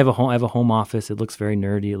working out? Yeah, I have a home office. It looks very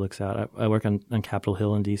nerdy. It looks out. I work on Capitol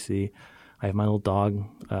Hill in D.C. I have my little dog,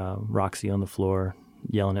 Roxy, on the floor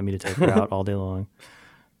yelling at me to take her out all day long.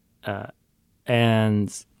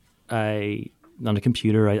 And I on a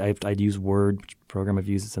computer. I'd use Word, which program I've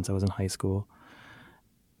used since I was in high school.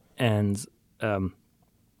 And so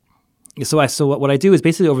what I do is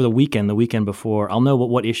basically over the weekend before, I'll know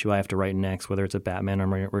what issue I have to write next, whether it's a Batman or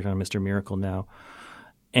I'm working on Mr. Miracle now.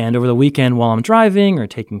 And over the weekend, while I'm driving or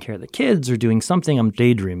taking care of the kids or doing something, I'm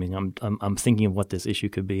daydreaming. I'm thinking of what this issue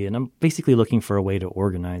could be, and I'm basically looking for a way to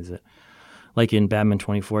organize it. Like in Batman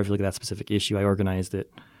 24, if you look at that specific issue, I organized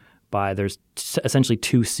it by there's essentially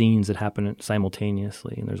two scenes that happen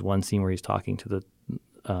simultaneously, and there's one scene where he's talking to the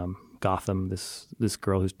Gotham, this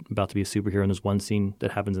girl who's about to be a superhero, and there's one scene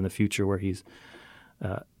that happens in the future where he's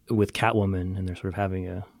with Catwoman, and they're sort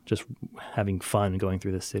of having fun going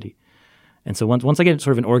through the city. And so once I get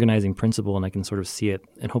sort of an organizing principle and I can sort of see it,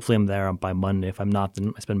 and hopefully I'm there by Monday. If I'm not,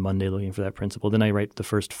 then I spend Monday looking for that principle. Then I write the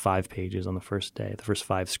first 5 pages on the first day, the first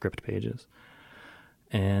 5 script pages.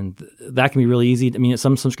 And that can be really easy. I mean,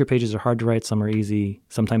 some script pages are hard to write, some are easy.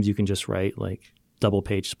 Sometimes you can just write like double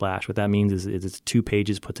page splash. What that means is it's 2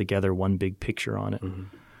 pages put together, one big picture on it.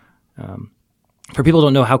 Mm-hmm. For people who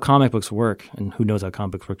don't know how comic books work, and who knows how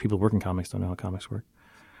comic books work, people who work in comics don't know how comics work.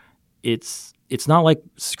 It's not like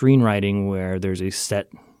screenwriting where there's a set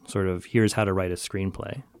sort of here's how to write a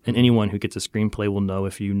screenplay, and anyone who gets a screenplay will know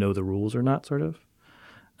if you know the rules or not. Sort of,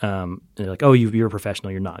 and they're like, oh, you're a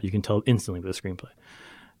professional. You're not. You can tell instantly with a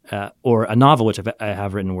screenplay, or a novel, which I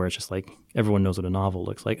have written, where it's just like everyone knows what a novel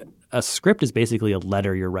looks like. A script is basically a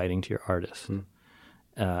letter you're writing to your artist.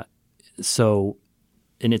 So,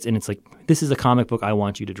 and it's like, this is a comic book I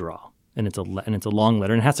want you to draw, and it's a long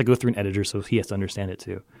letter, and it has to go through an editor, so he has to understand it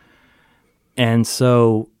too. And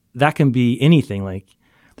so that can be anything. Like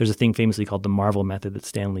there's a thing famously called the Marvel method that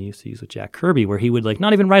Stan Lee used to use with Jack Kirby, where he would like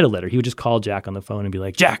not even write a letter. He would just call Jack on the phone and be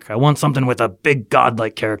like, Jack, I want something with a big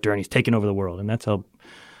godlike character, and he's taking over the world. And that's how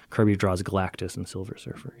Kirby draws Galactus and Silver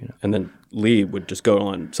Surfer. You know? And then Lee would just go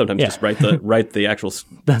on sometimes just write the actual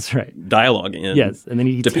that's right dialogue in. Yes, and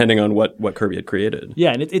then depending on what Kirby had created.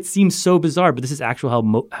 Yeah, and it seems so bizarre, but this is actually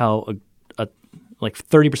how like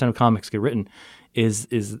 30% of comics get written is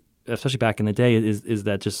especially back in the day, is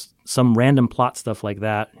that just some random plot stuff like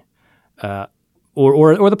that,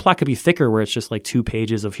 or the plot could be thicker, where it's just like 2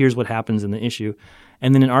 pages of here's what happens in the issue,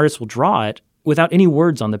 and then an artist will draw it without any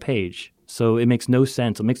words on the page, so it makes no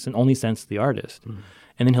sense. It makes only sense to the artist,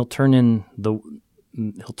 and then he'll turn in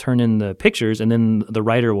the pictures, and then the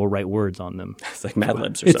writer will write words on them. It's like Mad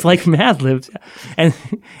Libs or something. It's like Mad Libs. And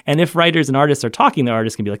if writers and artists are talking, the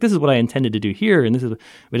artist can be like, this is what I intended to do here.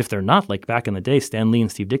 But if they're not, like back in the day, Stan Lee and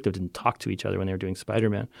Steve Ditko didn't talk to each other when they were doing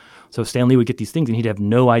Spider-Man. So Stan Lee would get these things and he'd have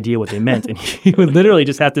no idea what they meant. And he would literally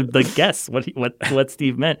just have to like guess what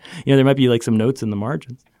Steve meant. You know, there might be like some notes in the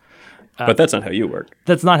margins. But that's not how you work.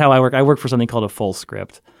 That's not how I work. I work for something called a full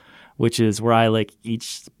script, which is where I like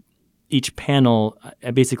each panel,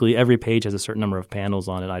 basically every page has a certain number of panels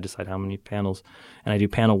on it. I decide how many panels, and I do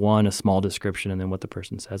panel 1, a small description, and then what the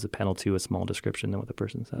person says. Panel 2, a small description, and then what the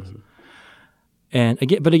person says. Mm-hmm. And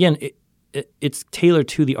again, it's tailored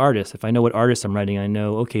to the artist. If I know what artist I'm writing, I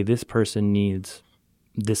know, okay, this person needs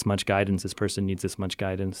this much guidance. This person needs this much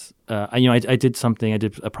guidance. I did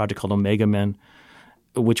a project called Omega Men,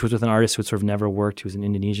 which was with an artist who had sort of never worked. He was an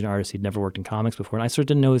Indonesian artist. He'd never worked in comics before. And I sort of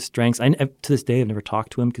didn't know his strengths. To this day, I've never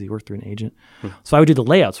talked to him because he worked through an agent. So I would do the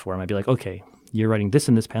layouts for him. I'd be like, okay, you're writing this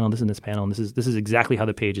in this panel, and this is exactly how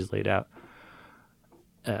the page is laid out.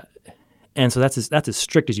 And so that's as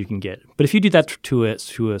strict as you can get. But if you do that to a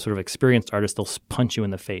sort of experienced artist, they'll punch you in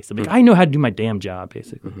the face. They'll be like, I know how to do my damn job,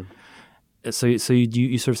 basically. Mm-hmm. So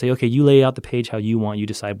you sort of say, okay, you lay out the page how you want. You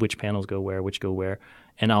decide which panels go where, which go where.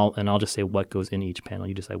 And I'll just say what goes in each panel.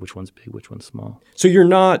 You decide which one's big, which one's small. So you're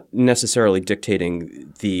not necessarily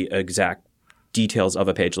dictating the exact details of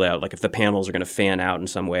a page layout. Like if the panels are going to fan out in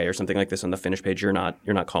some way or something like this on the finished page, you're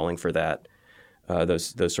not calling for that.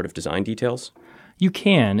 Those sort of design details. You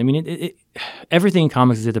can. I mean, everything in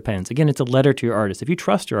comics is it depends. Again, it's a letter to your artist. If you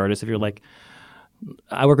trust your artist, if you're like,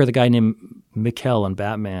 I work with a guy named Mikkel on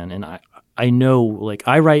Batman, and I know like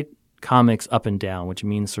I write comics up and down, which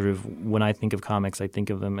means sort of when I think of comics, I think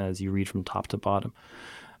of them as you read from top to bottom.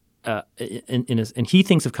 And he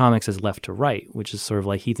thinks of comics as left to right, which is sort of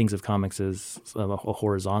like he thinks of comics as a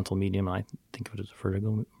horizontal medium, and I think of it as a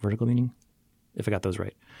vertical medium, if I got those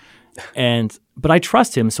right. But I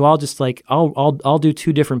trust him, so I'll just like I'll do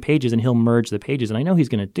 2 different pages, and he'll merge the pages, and I know he's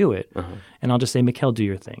going to do it, and I'll just say, Mikkel, do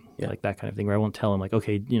your thing, like that kind of thing. Where I won't tell him like,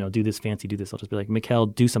 okay, do this fancy, do this. I'll just be like,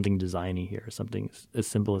 Mikkel, do something designy here, something as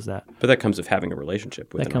simple as that. But that comes of having a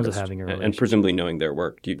relationship with an artist. Of having a relationship, and presumably knowing their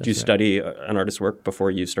work. Do you study an artist's work before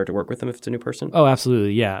you start to work with them if it's a new person? Oh,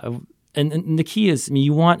 absolutely, yeah. And the key is, I mean,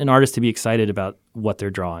 you want an artist to be excited about what they're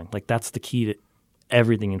drawing. Like that's the key to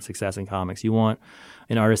everything in success in comics. You want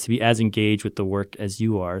an artist to be as engaged with the work as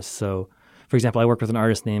you are. So, for example, I worked with an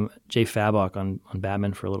artist named Jay Fabok on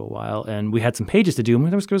Batman for a little while, and we had some pages to do.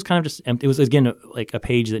 And it was kind of just empty. It was, again, like a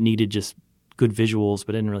page that needed just good visuals,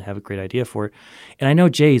 but I didn't really have a great idea for it. And I know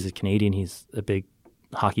Jay's a Canadian. He's a big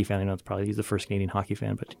hockey fan. I know he's the first Canadian hockey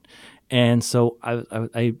fan. And so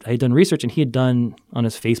I had done research, and he had done on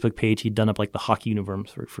his Facebook page, he'd done up like the hockey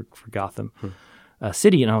uniforms for Gotham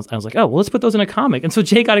City. And I was like, oh, well, let's put those in a comic. And so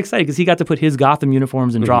Jay got excited because he got to put his Gotham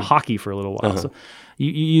uniforms and draw hockey for a little while. So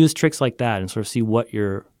you use tricks like that and sort of see what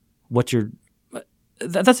you're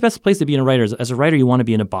that's the best place to be in a writer. As a writer, you want to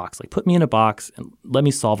be in a box. Like, put me in a box and let me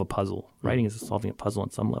solve a puzzle. Writing is solving a puzzle on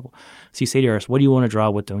some level. So you say to your artist, what do you want to draw?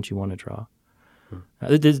 What don't you want to draw?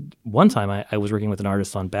 One time I was working with an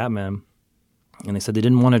artist on Batman, and they said they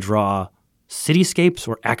didn't want to draw cityscapes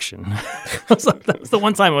or action. That was the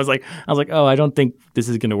one time I was like, oh, I don't think this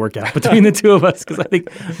is going to work out between the two of us, because I think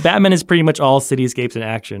Batman is pretty much all cityscapes and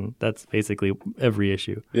action. That's basically every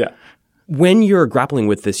issue. Yeah. When you're grappling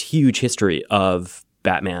with this huge history of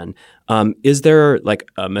Batman, is there like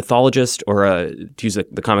a mythologist or to use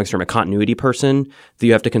the comics term, a continuity person that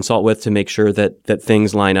you have to consult with to make sure that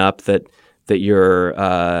things line up, that you're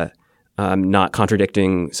not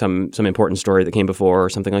contradicting some important story that came before or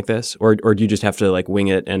something like this? Or do you just have to like wing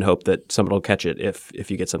it and hope that someone will catch it if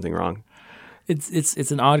you get something wrong?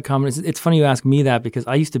 It's an odd comment. It's funny you ask me that, because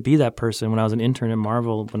I used to be that person when I was an intern at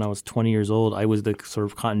Marvel. When I was 20 years old, I was the sort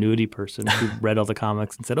of continuity person who read all the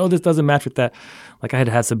comics and said, oh, this doesn't match with that. Like, I had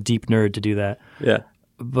to have some deep nerd to do that. Yeah.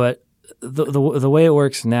 But the way it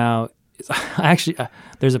works now is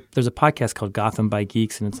there's a podcast called Gotham by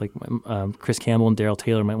Geeks, and it's like Chris Campbell and Daryl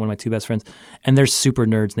Taylor, one of my two best friends, and they're super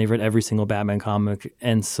nerds, and they've read every single Batman comic.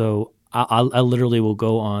 And so I literally will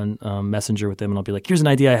go on Messenger with them, and I'll be like, here's an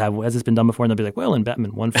idea I have. Has this been done before? And they'll be like, well, in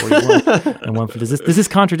Batman 141 and 140, does this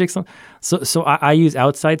contradict something? So I use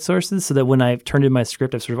outside sources so that when I've turned in my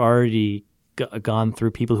script, I've sort of already gone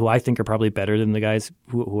through people who I think are probably better than the guys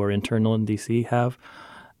who are internal in DC have.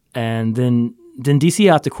 And then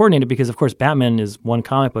DC have to coordinate it, because, of course, Batman is one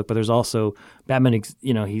comic book, but there's also Batman,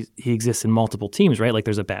 he exists in multiple teams, right? Like,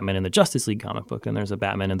 there's a Batman in the Justice League comic book, and there's a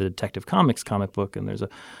Batman in the Detective Comics comic book, and there's a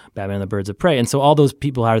Batman in the Birds of Prey. And so all those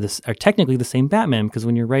people are technically the same Batman, because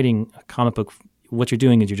when you're writing a comic book, what you're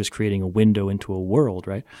doing is you're just creating a window into a world,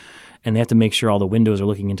 right? And they have to make sure all the windows are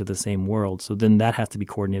looking into the same world. So then that has to be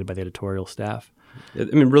coordinated by the editorial staff. I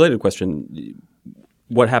mean, related question.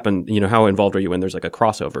 What happened, how involved are you when there's like a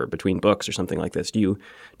crossover between books or something like this? Do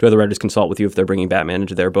other writers consult with you if they're bringing Batman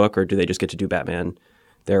into their book, or do they just get to do Batman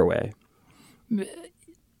their way?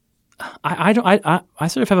 I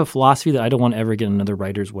sort of have a philosophy that I don't want to ever get in another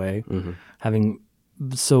writer's way.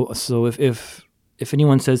 Mm-hmm. So if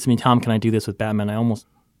anyone says to me, Tom, can I do this with Batman?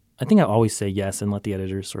 I think I always say yes and let the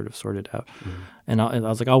editors sort of sort it out. Mm-hmm. And I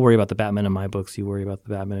was like, I'll worry about the Batman in my books. You worry about the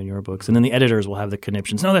Batman in your books. And then the editors will have the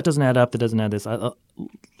conniptions. No, that doesn't add up. That doesn't add this. I'll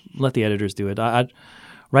let the editors do it.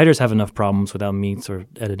 Writers have enough problems without me sort of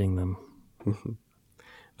editing them.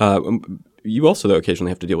 Mm-hmm. You also, though,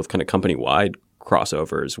 occasionally have to deal with kind of company-wide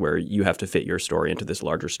crossovers where you have to fit your story into this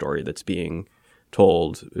larger story that's being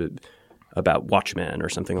told about Watchmen or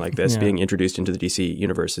something like this, being introduced into the DC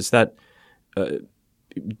universe. Is that...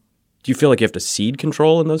 do you feel like you have to cede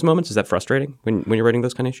control in those moments? Is that frustrating when you're writing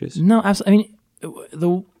those kind of issues? No, absolutely. I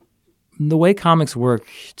mean, the way comics work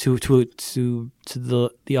to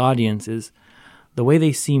the audience is the way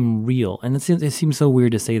they seem real. And it seems so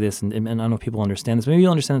weird to say this, and I don't know if people understand this. Maybe you'll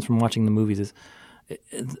understand this from watching the movies. Is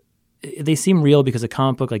they seem real because a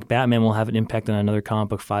comic book like Batman will have an impact on another comic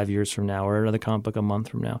book 5 years from now, or another comic book a month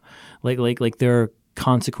from now. Like there are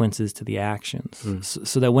consequences to the actions.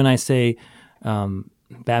 So that when I say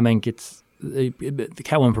Batman gets the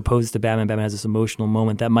Catwoman proposes to Batman has this emotional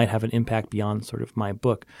moment that might have an impact beyond sort of my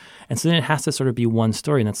book, and so then it has to sort of be one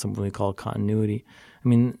story, and that's something we call continuity. I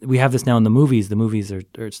mean, we have this now in the movies. The movies are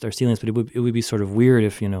stealing this, but it would be sort of weird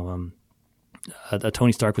if a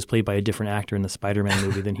Tony Stark was played by a different actor in the Spider-Man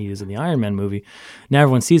movie than he is in the Iron Man movie. Now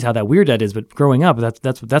everyone sees how that weird that is, but growing up,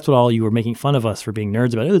 that's what all you were making fun of us for being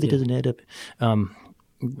nerds about. Oh, that doesn't add up.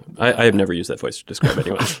 I have never used that voice to describe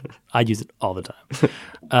anyone. I use it all the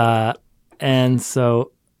time. And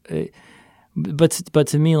so, but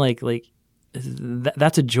to me, like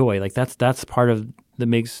that's a joy. Like that's part of that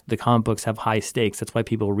makes the comic books have high stakes. That's why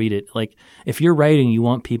people read it. Like if you're writing, you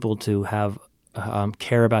want people to have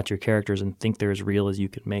care about your characters and think they're as real as you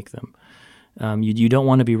can make them. You don't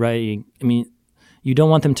want to be writing. I mean, you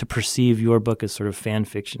don't want them to perceive your book as sort of fan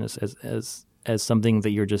fiction, as something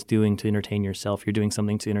that you're just doing to entertain yourself. You're doing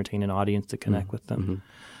something to entertain an audience, to connect with them.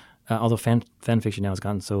 Although fan fiction now has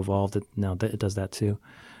gotten so evolved that now that it does that too.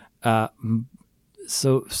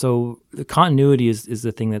 So the continuity is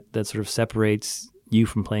the thing that sort of separates you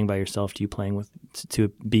from playing by yourself to you playing to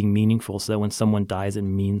being meaningful, so that when someone dies, it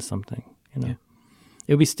means something. Yeah.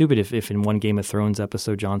 It would be stupid if in one Game of Thrones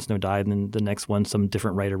episode Jon Snow died, and then the next one some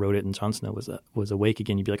different writer wrote it and Jon Snow was awake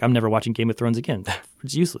again. You'd be like, I'm never watching Game of Thrones again.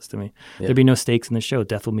 It's useless to me. Yeah. There'd be no stakes in the show.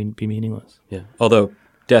 Death will be meaningless. Yeah. Although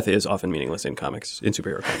death is often meaningless in comics, in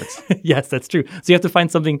superhero comics. Yes, that's true. So you have to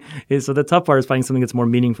find something. So the tough part is finding something that's more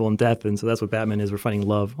meaningful in death, and so that's what Batman is. We're finding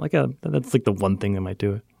love. That's like the one thing that might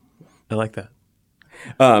do it. I like that.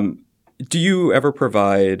 Do you ever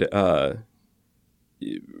provide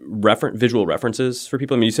visual references for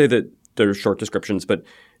people? I mean, you say that they're short descriptions, but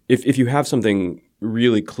if you have something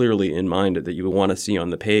really clearly in mind that you would want to see on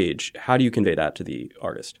the page, how do you convey that to the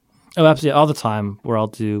artist? Oh, absolutely. All the time, where I'll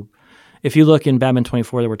do. If you look in Batman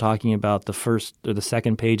 24 that we're talking about, the first or the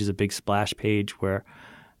second page is a big splash page where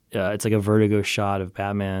it's like a vertigo shot of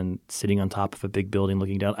Batman sitting on top of a big building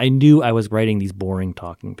looking down. I knew I was writing these boring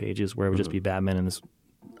talking pages where it would just be Batman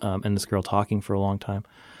and this girl talking for a long time.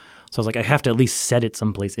 So I was like, I have to at least set it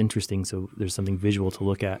someplace interesting so there's something visual to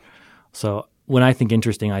look at. So when I think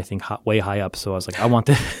interesting, I think way high up. So I was like, I want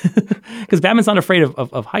this. Because Batman's not afraid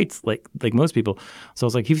of heights like most people. So I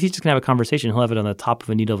was like, he's just going to have a conversation. He'll have it on the top of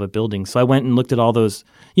a needle of a building. So I went and looked at all those,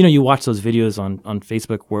 you watch those videos on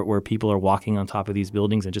Facebook where people are walking on top of these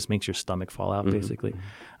buildings and it just makes your stomach fall out, basically.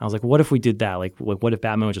 I was like, what if we did that? Like, what if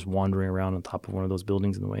Batman was just wandering around on top of one of those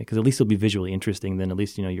buildings in the way? Because at least it'll be visually interesting. Then at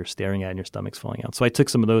least, you're staring at it and your stomach's falling out. So I took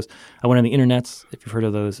some of those. I went on the internets, if you've heard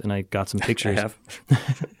of those, and I got some pictures. I have.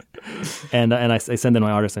 And I send in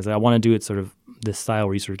my artist and I said, I want to do it sort of this style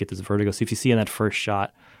where you sort of get this vertigo. So if you see in that first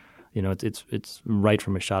shot, it's right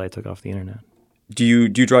from a shot I took off the internet. Do you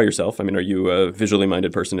draw yourself? I mean, are you a visually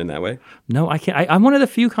minded person in that way? No, I can't. I'm one of the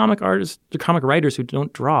few comic writers who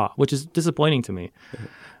don't draw, which is disappointing to me.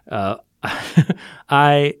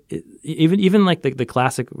 I even like the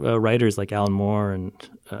classic writers like Alan Moore and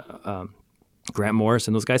Grant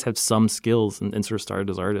Morrison, those guys have some skills and sort of started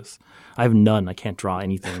as artists. I have none. I can't draw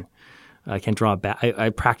anything. I can't draw a bat.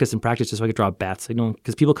 I practice just so I could draw a bat signal,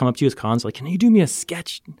 because people come up to you as cons like, can you do me a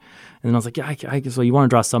sketch? And then I was like, yeah, so you want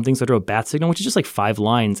to draw something? So I drew a bat signal, which is just like 5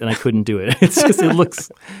 lines, and I couldn't do it. It's just, it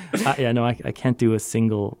looks, I can't do a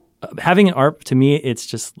single. Having an art, to me, it's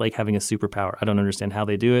just like having a superpower. I don't understand how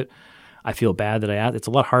they do it. I feel bad that it's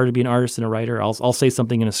a lot harder to be an artist than a writer. I'll say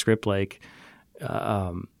something in a script like,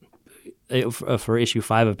 for issue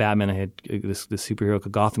 5 of Batman, I had this superhero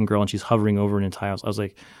called Gotham Girl, and she's hovering over an entire house. I was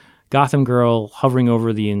like, Gotham Girl hovering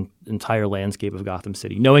over the entire landscape of Gotham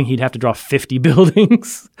City, knowing he'd have to draw 50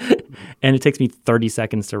 buildings. And it takes me 30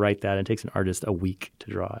 seconds to write that. And it takes an artist a week to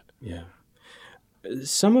draw it. Yeah.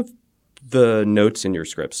 Some of the notes in your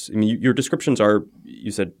scripts, I mean, your descriptions are, you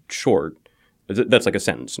said, short. That's like a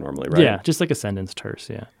sentence normally, right? Yeah, just like a sentence, terse,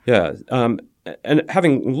 yeah. Yeah. And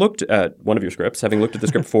having looked at one of your scripts, having looked at the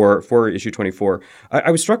script for issue 24,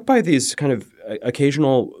 I was struck by these kind of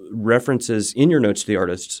occasional references in your notes to the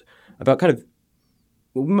artists about kind of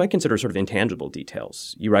what we might consider sort of intangible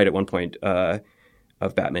details. You write at one point of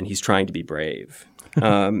Batman, he's trying to be brave.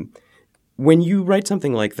 When you write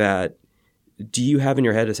something like that, do you have in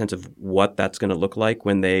your head a sense of what that's going to look like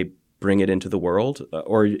when they bring it into the world?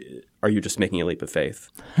 Or are you just making a leap of faith?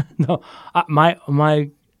 No, my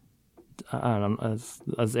I don't know,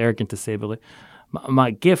 as arrogant to say, but like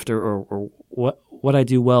my gift or what I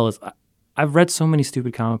do well is I've read so many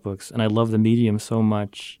stupid comic books, and I love the medium so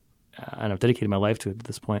much, and I've dedicated my life to it at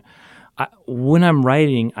this point. When I'm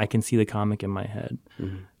writing, I can see the comic in my head,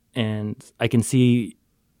 and I can see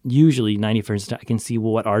usually 90%. I can see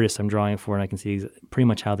what artist I'm drawing for, and I can see pretty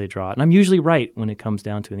much how they draw it. And I'm usually right when it comes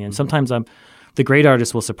down to it in the end. Sometimes the great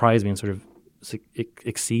artist will surprise me and sort of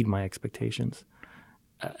exceed my expectations.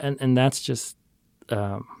 And that's just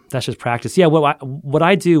practice. Yeah, what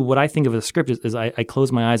I do, what I think of as a script is I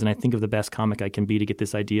close my eyes and I think of the best comic I can be to get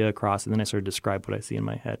this idea across, and then I sort of describe what I see in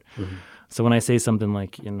my head. So when I say something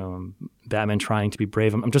like, Batman trying to be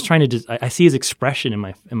brave, I'm just trying to I see his expression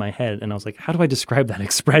in my head, and I was like, how do I describe that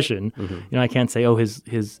expression? I can't say, oh,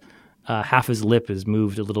 his half his lip is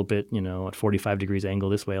moved a little bit, at 45 degrees angle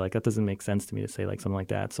this way. Like, that doesn't make sense to me to say like something like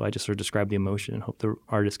that. So I just sort of describe the emotion and hope the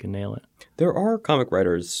artist can nail it. There are comic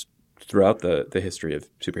writers throughout the history of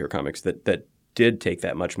superhero comics that did take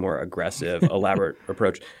that much more aggressive, elaborate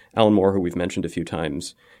approach. Alan Moore, who we've mentioned a few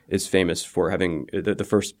times, is famous for having the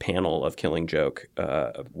first panel of Killing Joke,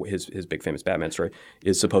 his big famous Batman story,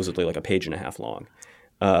 is supposedly like a page and a half long.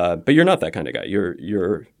 But you're not that kind of guy.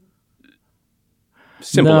 You're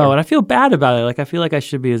simpler. No, and I feel bad about it. Like, I feel like I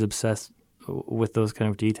should be as obsessed with those kind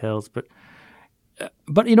of details. But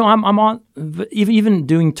I'm on even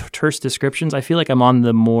doing terse descriptions. I feel like I'm on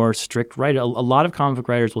the more strict right. A lot of comic book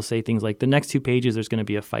writers will say things like, the next 2 pages there's going to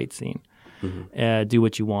be a fight scene. Do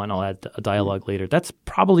what you want. I'll add a dialogue later. That's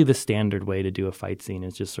probably the standard way to do a fight scene,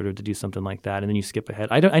 is just sort of to do something like that, and then you skip ahead.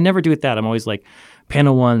 I never do it that. I'm always like,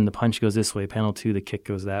 panel 1, the punch goes this way. Panel 2, the kick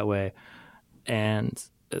goes that way. And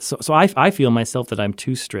so I feel myself that I'm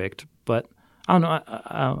too strict, but I don't know.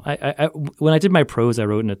 I when I did my prose, I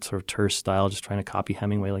wrote in a sort of terse style, just trying to copy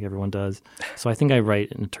Hemingway like everyone does. So I think I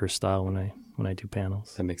write in a terse style when I do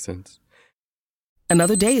panels. That makes sense.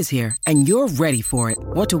 Another day is here, and you're ready for it.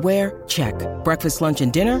 What to wear? Check. Breakfast, lunch,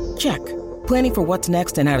 and dinner? Check. Planning for what's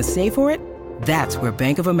next and how to save for it? That's where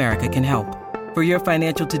Bank of America can help. For your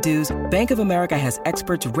financial to-dos, Bank of America has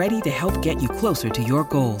experts ready to help get you closer to your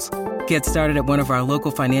goals. Get started at one of our local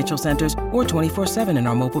financial centers or 24/7 in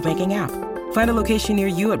our mobile banking app. Find a location near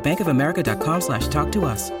you at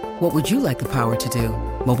bankofamerica.com/talktous. What would you like the power to do?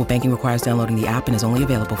 Mobile banking requires downloading the app and is only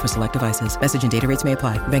available for select devices. Message and data rates may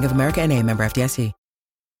apply. Bank of America N.A., member FDIC.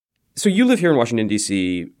 So you live here in Washington,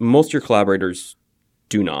 D.C. Most of your collaborators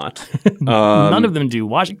do not. None of them do.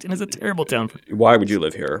 Washington is a terrible town. Why would you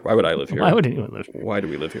live here? Why would I live here? Why would anyone live here? Why do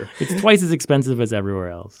we live here? It's twice as expensive as everywhere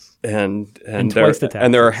else. And twice the taxes.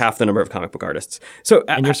 And there are half the number of comic book artists. So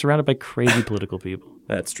and you're surrounded by crazy political people.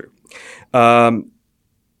 That's true.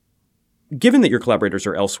 Given that your collaborators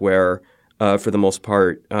are elsewhere for the most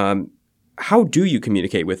part, how do you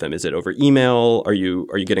communicate with them? Is it over email? Are you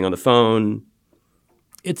getting on the phone?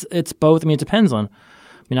 It's both. I mean, it depends on. I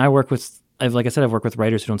mean, I've worked with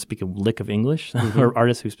writers who don't speak a lick of English, or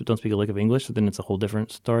artists who don't speak a lick of English. So then it's a whole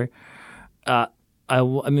different story. I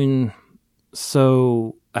work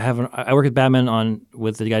with Batman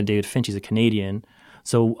with the guy David Finch. He's a Canadian,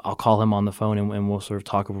 so I'll call him on the phone and we'll sort of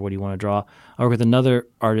talk over what do you want to draw. I work with another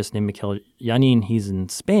artist named Mikel Yanin. He's in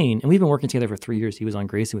Spain, and we've been working together for 3 years. He was on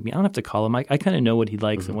Grayson with me. I don't have to call him. I kind of know what he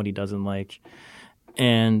likes and what he doesn't like,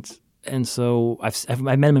 and so I've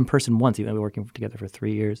met him in person once. We've been working together for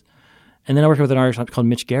 3 years. And then I worked with an artist called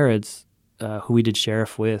Mitch Gerrits, who we did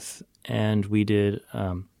Sheriff with, and we did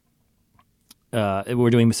we're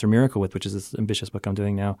doing Mr. Miracle with, which is this ambitious book I'm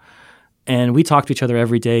doing now. And we talk to each other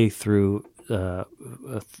every day through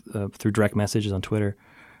direct messages on Twitter.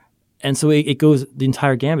 And so it goes the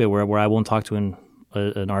entire gambit where I won't talk to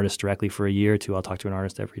an artist directly for a year or two. I'll talk to an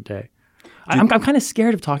artist every day. I'm kind of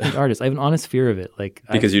scared of talking to artists. I have an honest fear of it.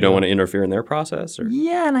 Because you don't want to interfere in their process? Or?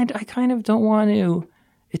 Yeah, and I kind of don't want to.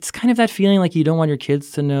 It's kind of that feeling like you don't want your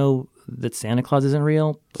kids to know that Santa Claus isn't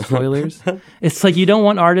real. Spoilers. It's like you don't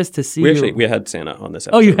want artists to see. We had Santa on this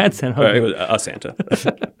episode. Oh, you had Santa. Okay. It was a Santa.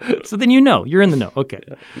 So then you're in the know. Okay.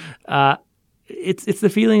 It's the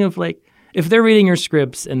feeling of like, if they're reading your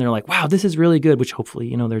scripts and they're like, wow, this is really good, which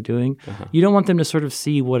hopefully they're doing. You don't want them to sort of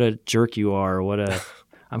see what a jerk you are, or what a.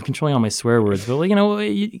 I'm controlling all my swear words, but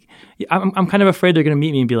I'm kind of afraid they're going to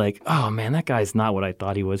meet me and be like, "Oh man, that guy's not what I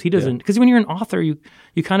thought he was. He doesn't." Because when you're an author, you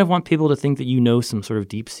kind of want people to think that you know some sort of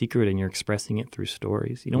deep secret and you're expressing it through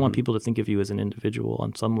stories. You don't want people to think of you as an individual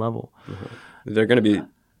on some level. They're going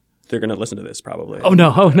to listen to this probably. Oh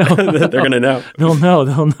no! They're going to know. They'll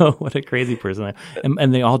know what a crazy person I am,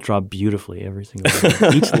 and they all draw beautifully every single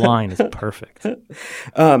line. Each line is perfect.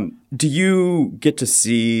 Do you get to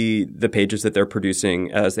see the pages that they're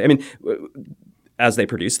producing as they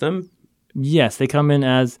produce them? Yes, they come in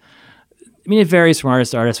as. I mean, it varies from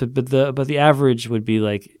artist to artist, but the average would be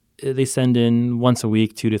like they send in once a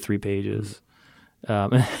week 2 to 3 pages.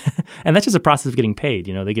 And that's just a process of getting paid.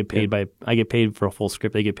 They get paid I get paid for a full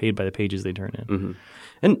script. They get paid by the pages they turn in.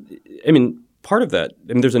 And I mean, part of that,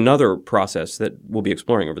 there's another process that we'll be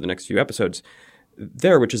exploring over the next few episodes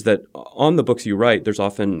there, which is that on the books you write, there's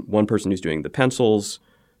often one person who's doing the pencils,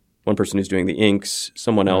 one person who's doing the inks,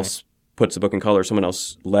 someone else puts the book in color, someone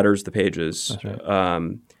else letters the pages. That's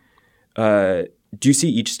right. Do you see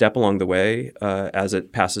each step along the way as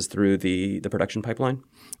it passes through the production pipeline?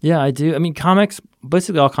 Yeah, I do. I mean,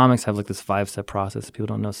 basically all comics have like this 5-step process that people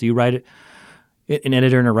don't know. So you write it, an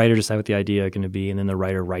editor and a writer decide what the idea is going to be, and then the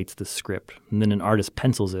writer writes the script, and then an artist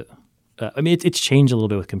pencils it. It's changed a little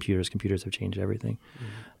bit with computers. Computers have changed everything.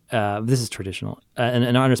 This is traditional. And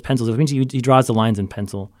an artist pencils it, which means he draws the lines in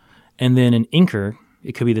pencil. And then an inker,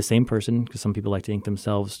 it could be the same person, because some people like to ink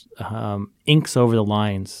themselves, inks over the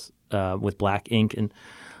lines with black ink, and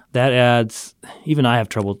that adds. Even I have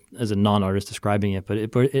trouble as a non-artist describing it, but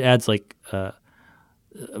it adds like a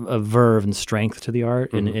verve and strength to the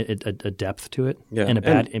art, and a depth to it. Yeah. And a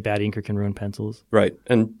bad inker can ruin pencils. Right,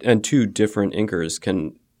 and 2 different inkers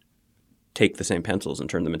can take the same pencils and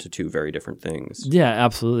turn them into two very different things. Yeah,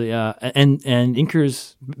 absolutely. And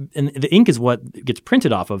inkers, and the ink is what gets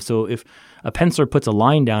printed off of. So if a penciler puts a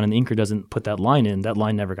line down and the inker doesn't put that line in, that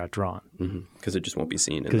line never got drawn. Because it just won't be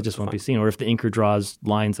seen. Because it just won't be seen. Or if the inker draws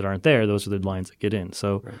lines that aren't there, those are the lines that get in.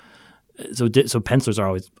 So so pencilers are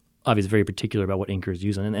always obviously very particular about what inkers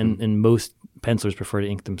use. And most pencilers prefer to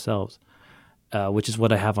ink themselves, which is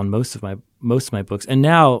what I have on most of my books. And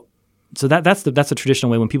now, so that's the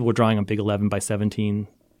traditional way when people were drawing on big 11 by 17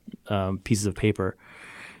 pieces of paper.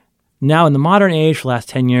 Now in the modern age, for the last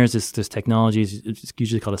 10 years, this technology it's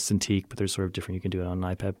usually called a Cintiq, but there's sort of different. You can do it on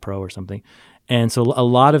an iPad Pro or something. And so a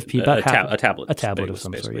lot of people a tablet of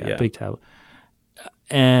some sort, yeah, big tablet.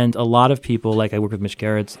 And a lot of people, like I work with Mitch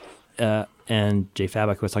Gerrits and Jay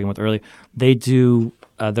Fabak, who I was talking about earlier, they do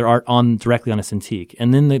their art directly on a Cintiq,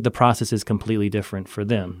 and then the process is completely different for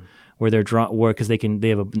them. Where they're because they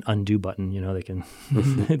have an undo button, they can.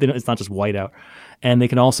 It's not just white out, and they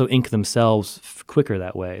can also ink themselves quicker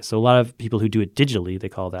that way. So a lot of people who do it digitally, they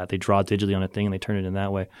call that, they draw digitally on a thing and they turn it in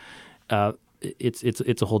that way.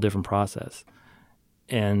 It's a whole different process,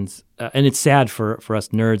 and it's sad for us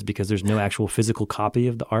nerds because there's no actual physical copy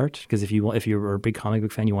of the art. Because if you're a big comic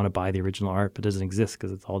book fan, you want to buy the original art, but it doesn't exist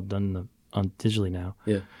because it's all done on digitally now.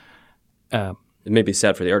 Yeah. It may be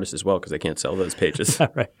sad for the artists as well because they can't sell those pages.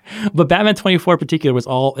 Right. But Batman 24 in particular is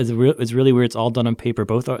really weird. It's all done on paper.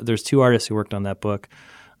 There's two artists who worked on that book,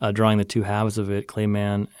 drawing the two halves of it, Clay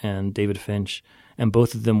Mann and David Finch, and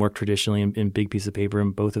both of them work traditionally in big pieces of paper,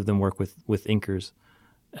 and both of them work with inkers.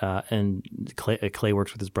 And Clay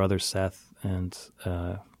works with his brother Seth, and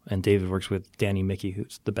David works with Danny Mickey,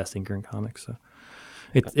 who's the best inker in comics. So.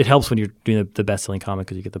 It helps when you're doing the best-selling comic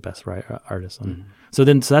because you get the best artists on it. So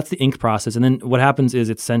that's the ink process, and then what happens is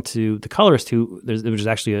it's sent to the colorist, which is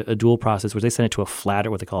actually a dual process, where they send it to a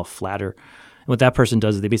flatter, what they call a flatter. And what that person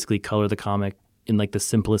does is they basically color the comic in like the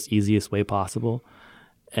simplest, easiest way possible,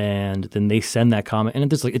 and then they send that comic,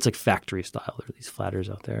 and it's like factory style. There are these flatters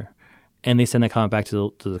out there. And they send that comic back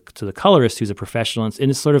to the colorist, who's a professional,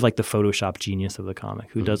 and it's sort of like the Photoshop genius of the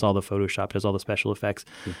comic, who does all the Photoshop, does all the special effects,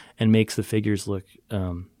 and makes the figures look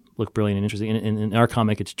brilliant and interesting. And in our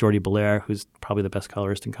comic, it's Jordi Belair, who's probably the best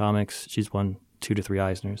colorist in comics. She's won 2 to 3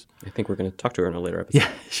 Eisners. I think we're going to talk to her in a later episode.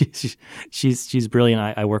 Yeah, she's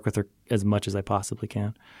brilliant. I work with her as much as I possibly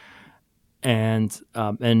can. And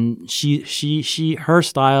her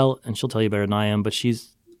style, and she'll tell you better than I am, but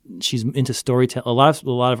she's into storytelling. A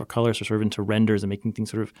lot of her colorists are sort of into renders and making things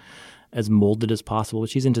sort of as molded as possible. But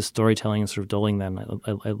she's into storytelling and sort of dulling that. And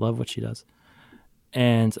I love what she does.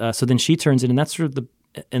 And so then she turns it, and that's sort of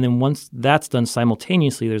and then once that's done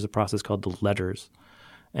simultaneously, there's a process called the letters,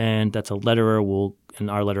 and that's a letterer and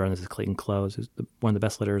our letterer on this is Clayton Close, who's one of the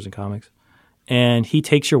best letterers in comics. And he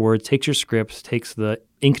takes your words, takes your scripts, takes the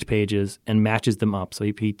inked pages, and matches them up. So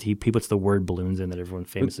he puts the word balloons in that everyone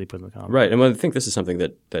famously put in the comic. Right. And I think this is something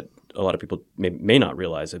that a lot of people may not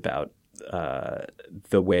realize about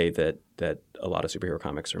the way that a lot of superhero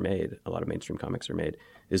comics are made, a lot of mainstream comics are made,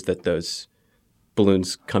 is that those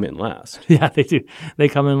balloons come in last. Yeah, they do. They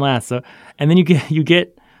come in last. So, and then you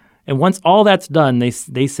get, and once all that's done,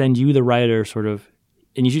 they send you, the writer, sort of,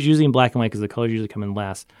 and usually in black and white because the colors usually come in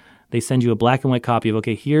last. They send you a black and white copy of,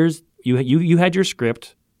 okay, here's, you had your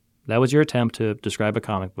script. That was your attempt to describe a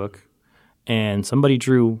comic book. And somebody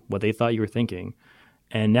drew what they thought you were thinking.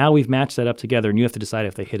 And now we've matched that up together, and you have to decide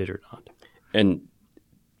if they hit it or not. And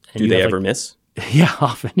do they ever miss? Yeah,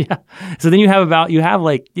 often, yeah. So then everyone's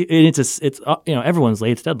late,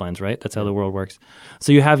 it's deadlines, right? That's how the world works.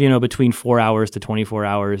 So you have, between 4 hours to 24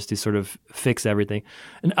 hours to sort of fix everything.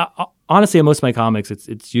 And honestly, in most of my comics,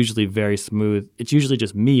 it's usually very smooth. It's usually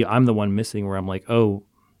just me. I'm the one missing where I'm like, oh,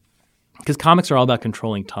 because comics are all about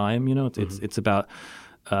controlling time, It's about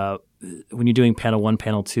when you're doing panel 1,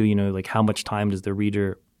 panel 2, like how much time does the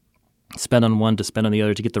reader spend on one to spend on the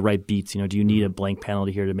other to get the right beats? Do you need a blank panel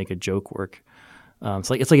to make a joke work?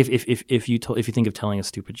 It's like if you think of telling a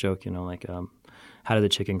stupid joke, how did the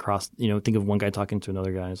chicken cross? Think of one guy talking to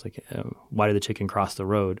another guy. It's like, why did the chicken cross the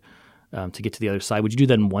road to get to the other side? Would you do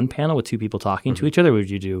that in one panel with 2 people talking to each other? Or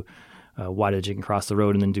would you do why did the chicken cross the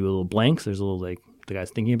road and then do a little blanks? There's a little the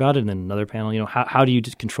guy's thinking about it, and then another panel. How do you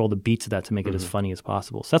just control the beats of that to make it as funny as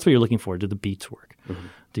possible? So that's what you're looking for. Do the beats work?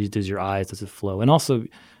 Does your eyes? Does it flow? And also,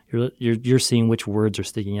 you're seeing which words are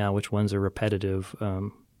sticking out, which ones are repetitive.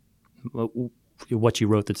 What you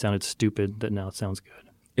wrote that sounded stupid, that now it sounds good.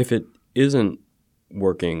 If it isn't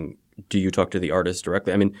working, do you talk to the artist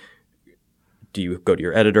directly? I mean, do you go to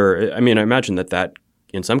your editor? I mean, I imagine that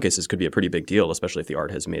in some cases could be a pretty big deal, especially if the art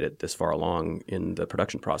has made it this far along in the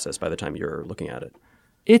production process by the time you're looking at it.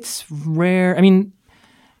 It's rare. I mean,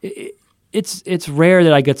 it's rare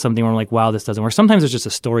that I get something where I'm like, wow, this doesn't work. Sometimes it's just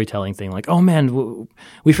a storytelling thing, like, oh man,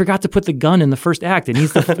 we forgot to put the gun in the first act. It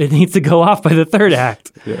needs to go off by the third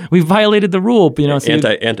act. Yeah. We violated the rule. So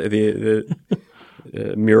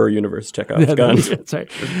the mirror universe Chekhov's gun. That's right.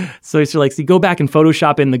 So it's like, go back and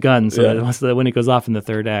Photoshop in the gun so that when it goes off in the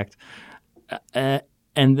third act.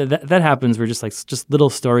 And that happens where just little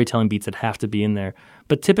storytelling beats that have to be in there.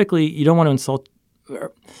 But typically, you don't want to insult.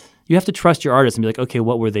 You have to trust your artist and be like, okay,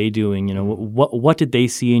 what were they doing? What did they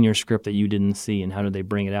see in your script that you didn't see, and how did they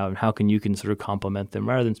bring it out, and how can you sort of compliment them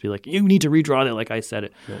rather than be like, you need to redraw that like I said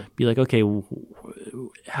it. Yeah. Be like, okay,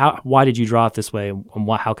 why did you draw it this way, and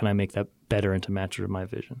how can I make that better and to match it with my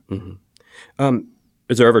vision? Mm-hmm.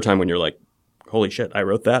 Is there ever a time when you're like, holy shit, I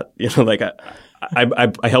wrote that? Like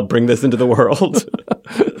I helped bring this into the world.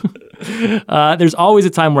 There's always a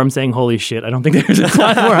time where I'm saying holy shit. I don't think there's a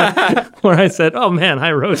time where I said, oh man,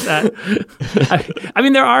 I wrote that. I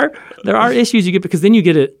mean, there are issues you get, because then you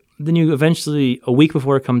get it. Then you eventually, a week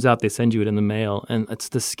before it comes out, they send you it in the mail, and it's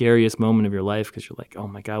the scariest moment of your life, because you're like, oh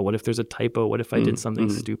my God, what if there's a typo? What if I did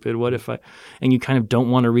something stupid? What if and you kind of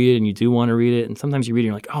don't want to read it, and you do want to read it, and sometimes you read it,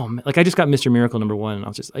 and you're like, oh man. Like I just got Mr. Miracle #1, and I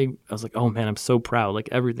was like, oh man, I'm so proud. Like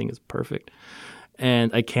everything is perfect.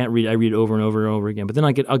 And I can't read. I read it over and over and over again. But then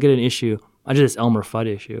I'll get an issue. I did this Elmer Fudd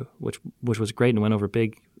issue, which was great and went over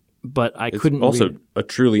big. But couldn't. Also, read it. A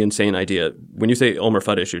truly insane idea. When you say Elmer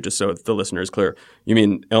Fudd issue, just so the listener is clear, you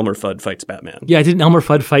mean Elmer Fudd fights Batman? Yeah, I did an Elmer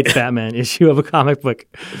Fudd fights Batman issue of a comic book,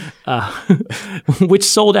 which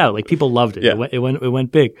sold out. Like people loved it. Yeah. It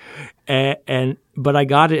went big, but I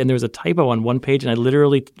got it, and there was a typo on one page, and I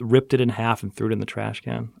literally ripped it in half and threw it in the trash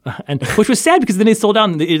can. And which was sad, because then they sold out,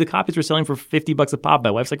 and the copies were selling for $50 a pop.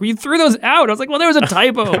 My wife's like, well, you threw those out. I was like, well, there was a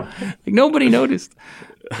typo. Like nobody noticed.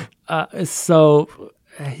 So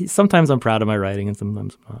sometimes I'm proud of my writing, and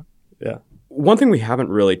sometimes I'm not. Yeah. One thing we haven't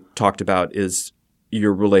really talked about is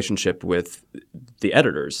your relationship with the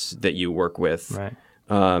editors that you work with, right?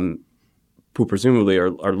 Who presumably are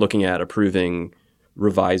looking at, approving,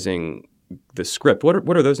 revising the script. What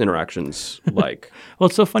are those interactions like? Well,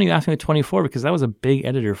 it's so funny you asked me the 24, because that was a big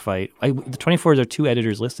editor fight. The 24s are 2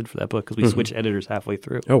 editors listed for that book, because we switched editors halfway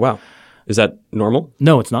through. Oh, wow. Is that normal?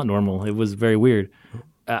 No, it's not normal. It was very weird.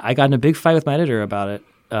 I got in a big fight with my editor about it.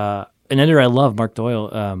 An editor I love, Mark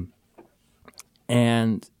Doyle,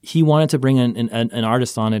 and he wanted to bring an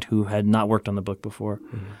artist on it who had not worked on the book before.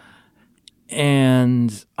 Mm-hmm.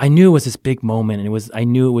 And I knew it was this big moment, and I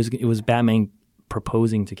knew it was Batman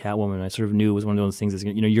proposing to Catwoman. I sort of knew it was one of those things that's,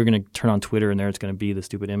 you're going to turn on Twitter and there it's going to be the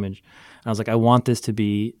stupid image. And I was like, I want this to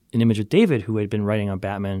be an image of David, who had been writing on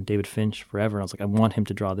Batman, David Finch, forever. And I was like, I want him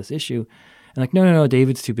to draw this issue. And like, no,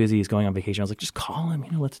 David's too busy. He's going on vacation. I was like, just call him,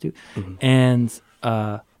 let's do it.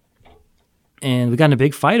 Mm-hmm. And we got in a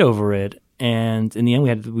big fight over it. And in the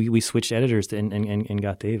end, we switched editors and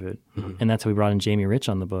got David. Mm-hmm. And that's how we brought in Jamie Rich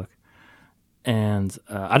on the book. And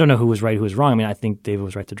I don't know who was right, who was wrong. I mean, I think David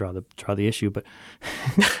was right to draw the issue, but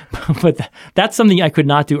that's something I could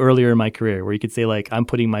not do earlier in my career, where you could say, like, I'm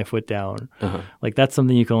putting my foot down. Uh-huh. Like, that's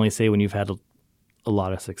something you can only say when you've had a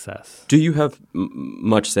lot of success. Do you have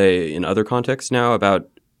much say in other contexts now about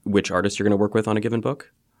which artists you're going to work with on a given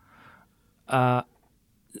book?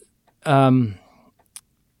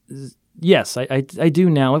 Yes, I do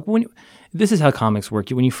now. Like this is how comics work.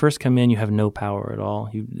 When you first come in, you have no power at all.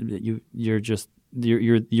 You're at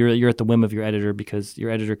the whim of your editor, because your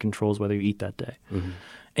editor controls whether you eat that day. Mm-hmm.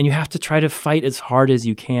 And you have to try to fight as hard as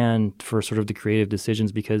you can for sort of the creative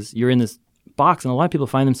decisions, because you're in this box, and a lot of people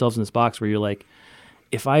find themselves in this box where you're like,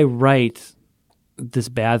 if I write this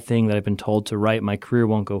bad thing that I've been told to write, my career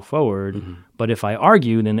won't go forward. Mm-hmm. But if I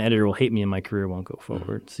argue, then the editor will hate me and my career won't go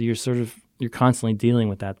forward. Mm-hmm. So you're constantly dealing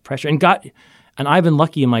with that pressure. And I've been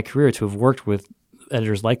lucky in my career to have worked with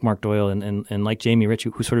editors like Mark Doyle and like Jamie Rich,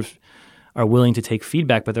 who sort of are willing to take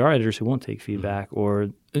feedback, but there are editors who won't take feedback, or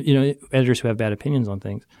editors who have bad opinions on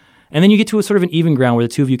things. And then you get to a sort of an even ground where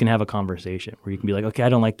the two of you can have a conversation, where you can be like, okay, I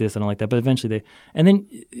don't like this, I don't like that, but eventually then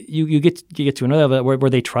you get to another level where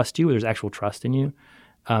they trust you, where there's actual trust in you,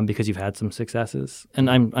 because you've had some successes. And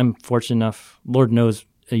I'm fortunate enough, Lord knows,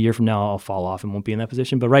 a year from now I'll fall off and won't be in that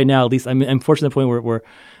position. But right now, at least, I'm fortunate at the point where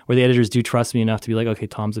the editors do trust me enough to be like, okay,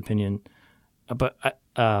 Tom's opinion. But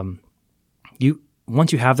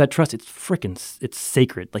once you have that trust, it's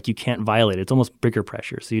sacred. Like, you can't violate it. It's almost bigger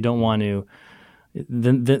pressure. So you don't want to.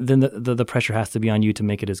 Then the pressure has to be on you to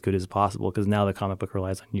make it as good as possible, because now the comic book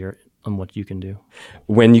relies on what you can do.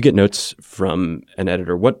 When you get notes from an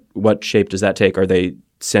editor, what shape does that take? Are they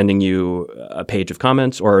sending you a page of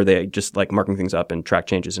comments, or are they just like marking things up and track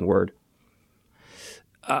changes in Word?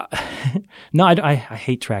 No, I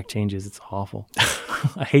hate track changes. It's awful.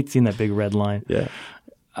 I hate seeing that big red line. Yeah.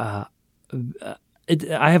 I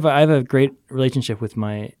have a great relationship with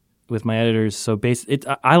my editors. So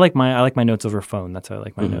I like my notes over phone. That's how I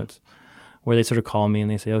like my notes, where they sort of call me and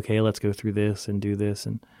they say, okay, let's go through this and do this.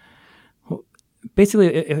 And basically,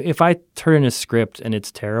 if I turn in a script and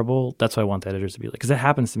it's terrible, that's what I want the editors to be like. Because it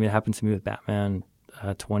happens to me. It happened to me with Batman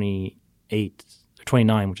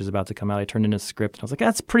 29, which is about to come out. I turned in a script and I was like,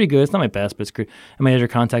 that's pretty good. It's not my best, but it's good. And my editor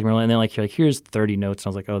contacted me and they're like, here's 30 notes. And I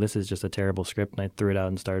was like, oh, this is just a terrible script. And I threw it out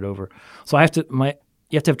and started over. So you have to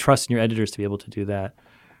have trust in your editors to be able to do that.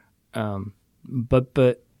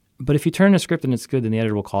 But if you turn in a script and it's good, then the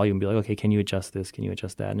editor will call you and be like, okay, can you adjust this? Can you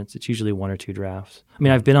adjust that? And it's usually 1 or 2 drafts. I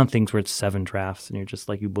mean, I've been on things where it's 7 drafts and you're just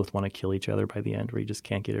like, you both want to kill each other by the end, where you just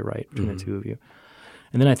can't get it right between the two of you.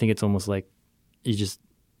 And then I think it's almost like you just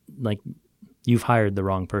like you've hired the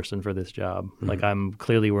wrong person for this job. Like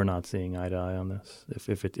we're not seeing eye to eye on this.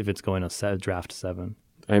 If it's going to draft 7,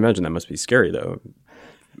 I imagine that must be scary, though.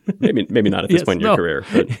 Maybe not at this point in your career.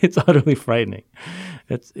 But. It's utterly frightening.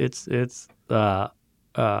 If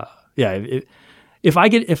I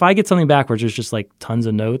get something back where there's just like tons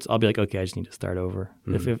of notes, I'll be like, okay, I just need to start over.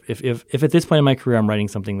 If at this point in my career I'm writing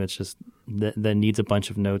something that's just that needs a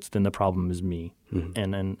bunch of notes, then the problem is me,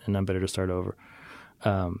 and I'm better to start over.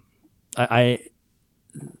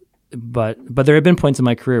 But there have been points in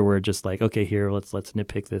my career where just like, okay, here let's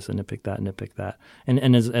nitpick this and nitpick that,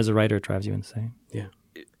 and as a writer, it drives you insane. Yeah.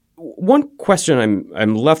 One question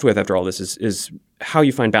I'm left with after all this is how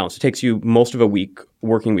you find balance. It takes you most of a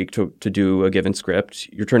working week to do a given script.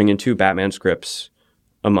 You're turning in 2 Batman scripts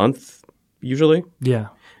a month, usually. Yeah.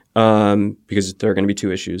 Because there are going to be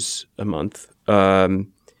 2 issues a month.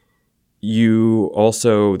 You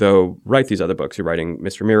also, though, write these other books. You're writing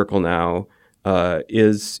Mr. Miracle now.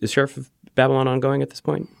 Is Sheriff of Babylon ongoing at this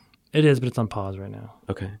point? It is, but it's on pause right now.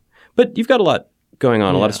 Okay. But you've got a lot going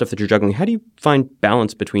on, a lot of stuff that you're juggling. How do you find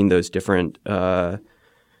balance between those different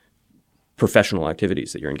professional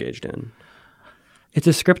activities that you're engaged in? It's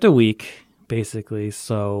a script a week, basically.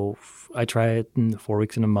 So I try it in 4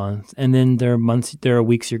 weeks in a month, and then there are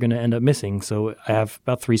weeks you're going to end up missing. So I have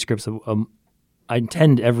about 3 scripts. I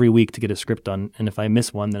intend every week to get a script done, and if I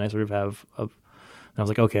miss one, then I sort of have. I was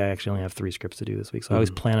like, okay, I actually only have 3 scripts to do this week. So I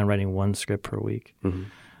always plan on writing 1 script per week.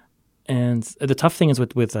 And the tough thing is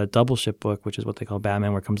with a double ship book, which is what they call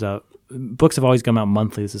Batman, where it comes out. Books have always come out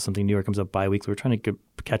monthly. This is something new. It comes out bi-weekly. We're trying to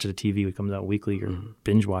catch it at TV. It comes out weekly or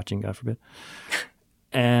binge watching, God forbid.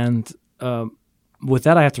 And with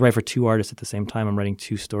that, I have to write for 2 artists at the same time. I'm writing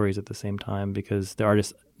 2 stories at the same time because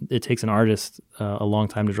it takes an artist a long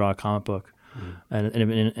time to draw a comic book.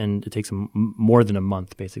 And it takes them more than a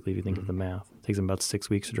month, basically, if you think of the math. It takes them about 6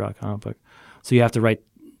 weeks to draw a comic book. So you have to write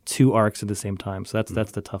 2 arcs at the same time. So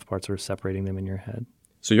that's the tough part, sort of separating them in your head.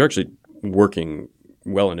 So you're actually working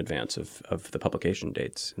well in advance of the publication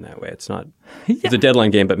dates in that way. It's not it's a deadline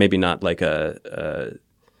game, but maybe not like a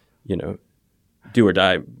do or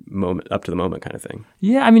die moment, up to the moment kind of thing.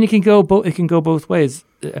 Yeah, I mean, it can go both ways.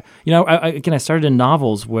 I started in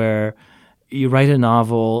novels where you write a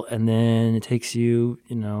novel and then it takes you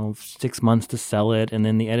 6 months to sell it, and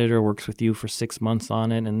then the editor works with you for 6 months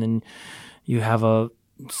on it, and then you have a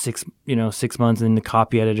 6 months in the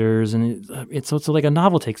copy editors, and it's like a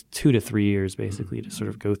novel takes 2 to 3 years basically to sort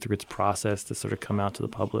of go through its process to sort of come out to the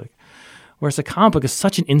public. Whereas a comic book is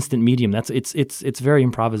such an instant medium. It's very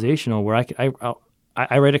improvisational. Where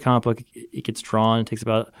I write a comic book, it gets drawn. It takes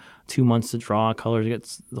about 2 months to draw.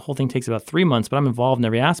 Colors, the whole thing takes about 3 months. But I'm involved in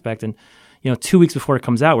every aspect, and 2 weeks before it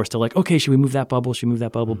comes out, we're still like, okay, should we move that bubble? Should we move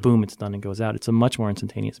that bubble? Boom, it's done and goes out. It's a much more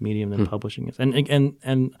instantaneous medium than publishing is. And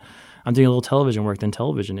I'm doing a little television work than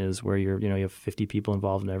television is, where you have 50 people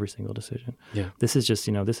involved in every single decision. Yeah. This is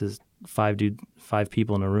just this is 5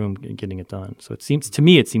 people in a room getting it done. So it seems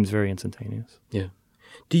very instantaneous. Yeah.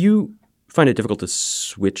 Do you find it difficult to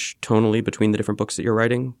switch tonally between the different books that you're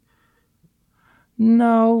writing?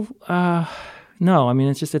 No. No. I mean,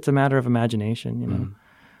 it's a matter of imagination.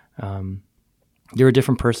 You're a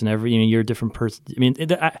different person you're a different person. I mean,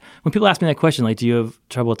 when people ask me that question, like, do you have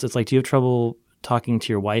trouble? It's like, do you have trouble talking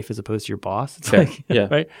to your wife as opposed to your boss? It's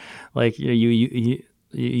right? Like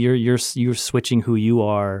you're switching who you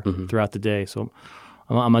are throughout the day. So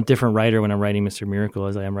I'm a different writer when I'm writing Mr. Miracle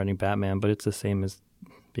as I am writing Batman, but it's the same as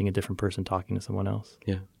being a different person talking to someone else.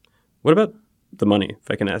 Yeah. What about the money,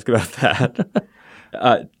 if I can ask about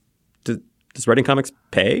that? Does writing comics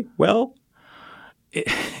pay well?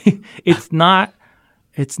 It's not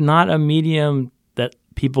a medium that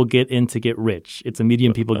people get in to get rich. It's a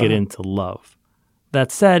medium people get in to love. That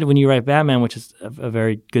said, when you write Batman, which is a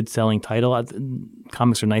very good selling title,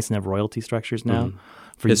 comics are nice and have royalty structures now.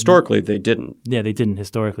 Historically, they didn't. Yeah, they didn't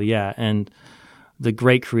historically, yeah. And the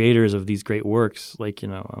great creators of these great works, like,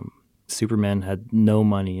 Superman had no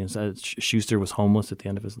money. And Schuster was homeless at the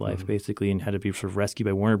end of his life, basically, and had to be sort of rescued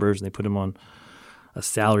by Warner Bros. And they put him on a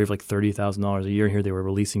salary of like $30,000 a year. And here they were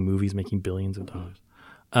releasing movies, making billions of dollars.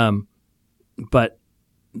 But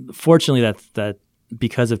fortunately, that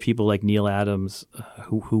because of people like Neil Adams,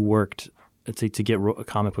 who worked to get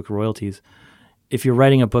comic book royalties, if you're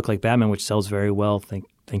writing a book like Batman, which sells very well, thank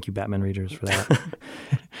you, Batman readers, for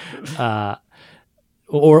that.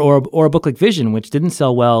 Or a book like Vision, which didn't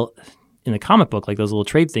sell well in the comic book, like those little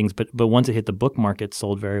trade things, but once it hit the book market,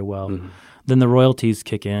 sold very well. Then the royalties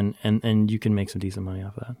kick in, and you can make some decent money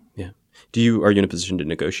off of that. Yeah. Are you in a position to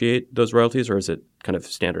negotiate those royalties, or is it kind of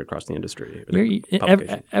standard across the industry?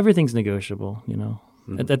 Everything's negotiable,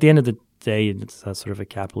 At the end of the day, it's sort of a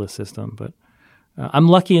capitalist system. But I'm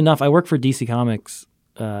lucky enough. I work for DC Comics,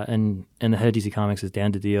 and the head of DC Comics is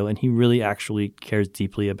Dan DiDio, and he really actually cares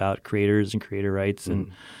deeply about creators and creator rights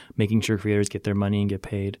and making sure creators get their money and get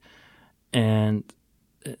paid. And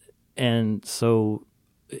so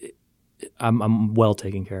I'm well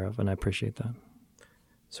taken care of, and I appreciate that.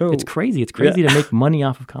 So it's crazy. It's crazy to make money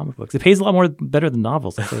off of comic books. It pays a lot better than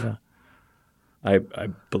novels. I say that. I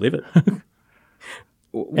believe it.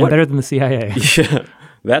 And better than the CIA. Yeah,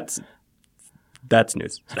 that's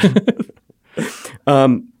news.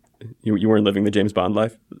 You weren't living the James Bond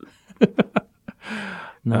life?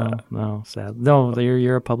 No, sad. No,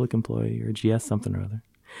 you're a public employee. You're a GS something or other.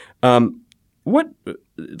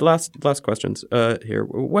 Last questions here.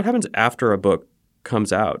 What happens after a book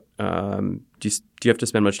comes out? Do you have to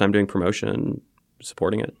spend much time doing promotion,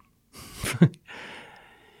 supporting it?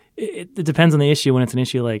 It depends on the issue. When it's an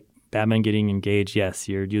issue like Batman getting engaged, yes,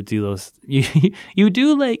 you do those. You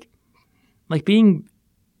do like being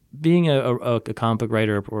a comic book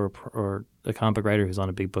writer or a comic book writer who's on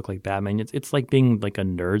a big book like Batman. It's like being like a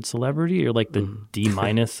nerd celebrity or like the D-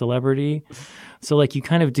 celebrity. So like you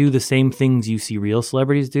kind of do the same things you see real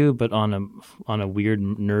celebrities do, but on a weird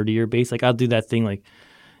nerdier base. Like I'll do that thing like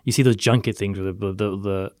you see those junket things where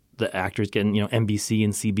the actors getting, NBC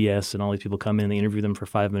and CBS and all these people come in and they interview them for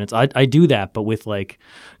 5 minutes. I do that, but with like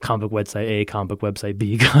comic book website A, comic book website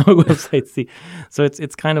B, comic book website C. So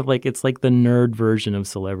it's kind of like it's like the nerd version of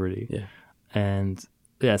celebrity. Yeah. And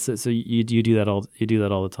yeah, so you do that all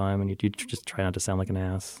the time, and you just try not to sound like an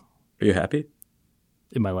ass. Are you happy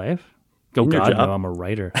in my life? Oh God, no! I'm a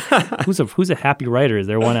writer. Who's a happy writer? Is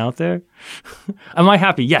there one out there? Am I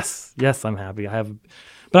happy? Yes, I'm happy.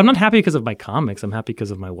 But I'm not happy because of my comics. I'm happy because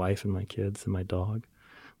of my wife and my kids and my dog.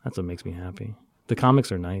 That's what makes me happy. The comics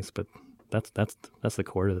are nice, but that's the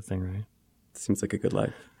core of the thing, right? Seems like a good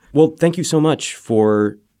life. Well, thank you so much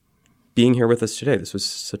for being here with us today. This was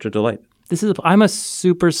such a delight. I'm a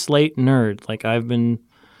super Slate nerd. Like I've been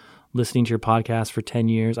listening to your podcast for 10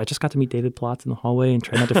 years. I just got to meet David Plotz in the hallway and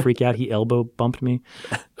try not to freak out. He elbow bumped me.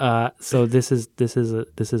 So this is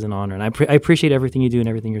an honor, and I appreciate everything you do and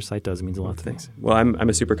everything your site does. It means a lot to me. Well, I'm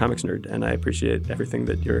a super comics nerd, and I appreciate everything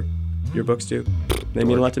that your books do. They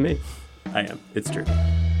mean a lot to me. I am. It's true.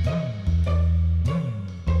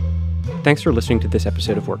 Thanks for listening to this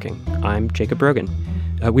episode of Working. I'm Jacob Brogan.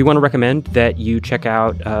 We want to recommend that you check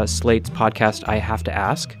out Slate's podcast, I Have to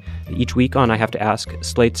Ask. Each week on I Have to Ask,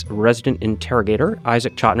 Slate's resident interrogator,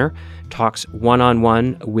 Isaac Chotiner, talks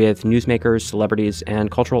one-on-one with newsmakers, celebrities,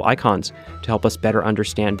 and cultural icons to help us better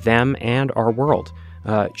understand them and our world.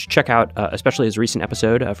 Check out especially his recent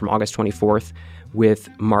episode from August 24th with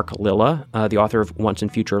Mark Lilla, the author of Once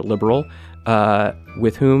and Future Liberal,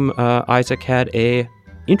 with whom Isaac had a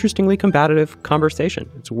interestingly combative conversation.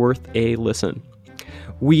 It's worth a listen.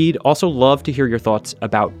 We'd also love to hear your thoughts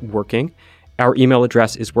about Working. Our email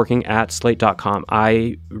address is working@slate.com.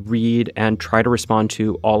 I read and try to respond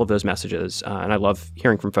to all of those messages, and I love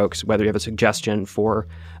hearing from folks, whether you have a suggestion for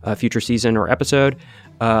a future season or episode,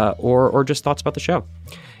 or just thoughts about the show.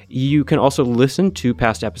 You can also listen to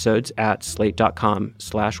past episodes at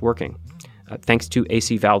slate.com/working. Thanks to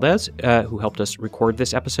AC Valdez, who helped us record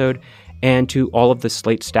this episode, and to all of the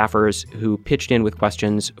Slate staffers who pitched in with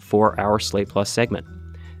questions for our Slate Plus segment.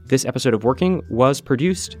 This episode of Working was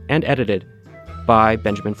produced and edited by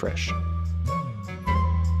Benjamin Frisch.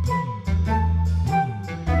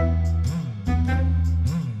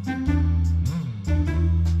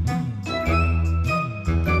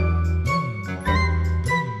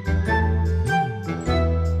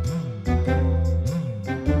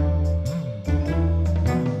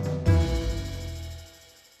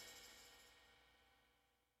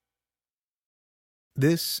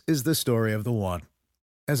 This is the story of the one.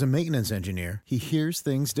 As a maintenance engineer, he hears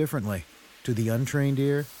things differently. To the untrained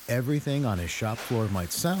ear, everything on his shop floor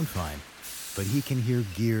might sound fine, but he can hear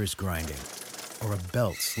gears grinding or a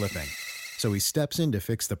belt slipping. So he steps in to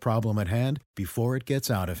fix the problem at hand before it gets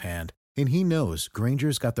out of hand. And he knows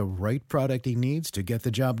Grainger's got the right product he needs to get the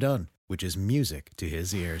job done, which is music to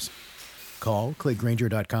his ears. Call, click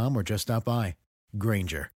Grainger.com, or just stop by.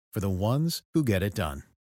 Grainger, for the ones who get it done.